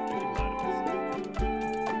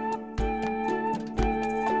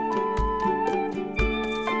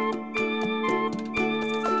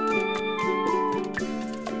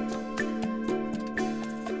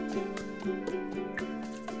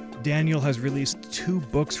 Daniel has released 2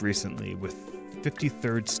 books recently with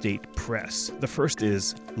 53rd State Press. The first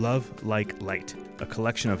is Love Like Light, a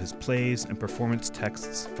collection of his plays and performance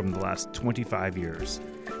texts from the last 25 years.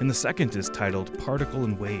 And the second is titled Particle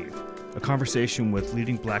and Wave, a conversation with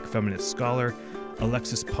leading Black feminist scholar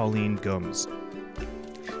Alexis Pauline Gumbs.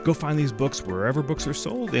 Go find these books wherever books are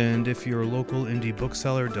sold, and if your local indie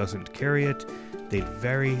bookseller doesn't carry it, they'd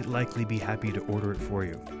very likely be happy to order it for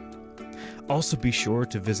you. Also, be sure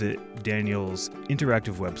to visit Daniel's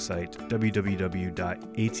interactive website, www.aten.life.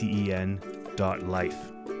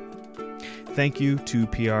 Thank you to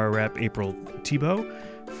PR rep April Thibault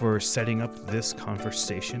for setting up this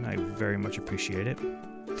conversation. I very much appreciate it.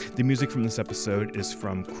 The music from this episode is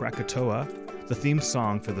from Krakatoa. The theme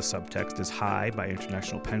song for the Subtext is High by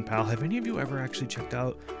International Pen Pal. Have any of you ever actually checked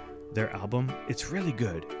out their album? It's really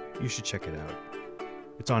good. You should check it out.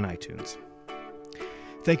 It's on iTunes.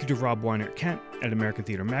 Thank you to Rob Weiner-Kent at American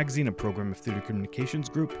Theater Magazine, a program of Theater Communications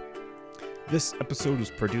Group. This episode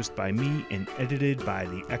was produced by me and edited by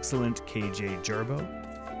the excellent KJ Jarbo.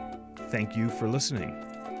 Thank you for listening.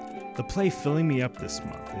 The play filling me up this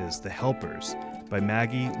month is The Helpers by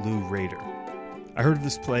Maggie Lou Rader. I heard of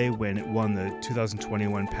this play when it won the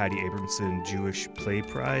 2021 Patty Abramson Jewish Play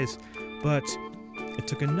Prize, but it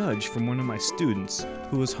took a nudge from one of my students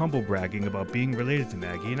who was humble bragging about being related to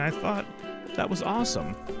Maggie, and I thought that was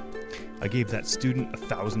awesome. I gave that student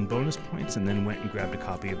 1,000 bonus points and then went and grabbed a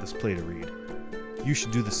copy of this play to read. You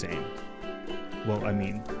should do the same. Well, I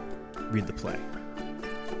mean, read the play.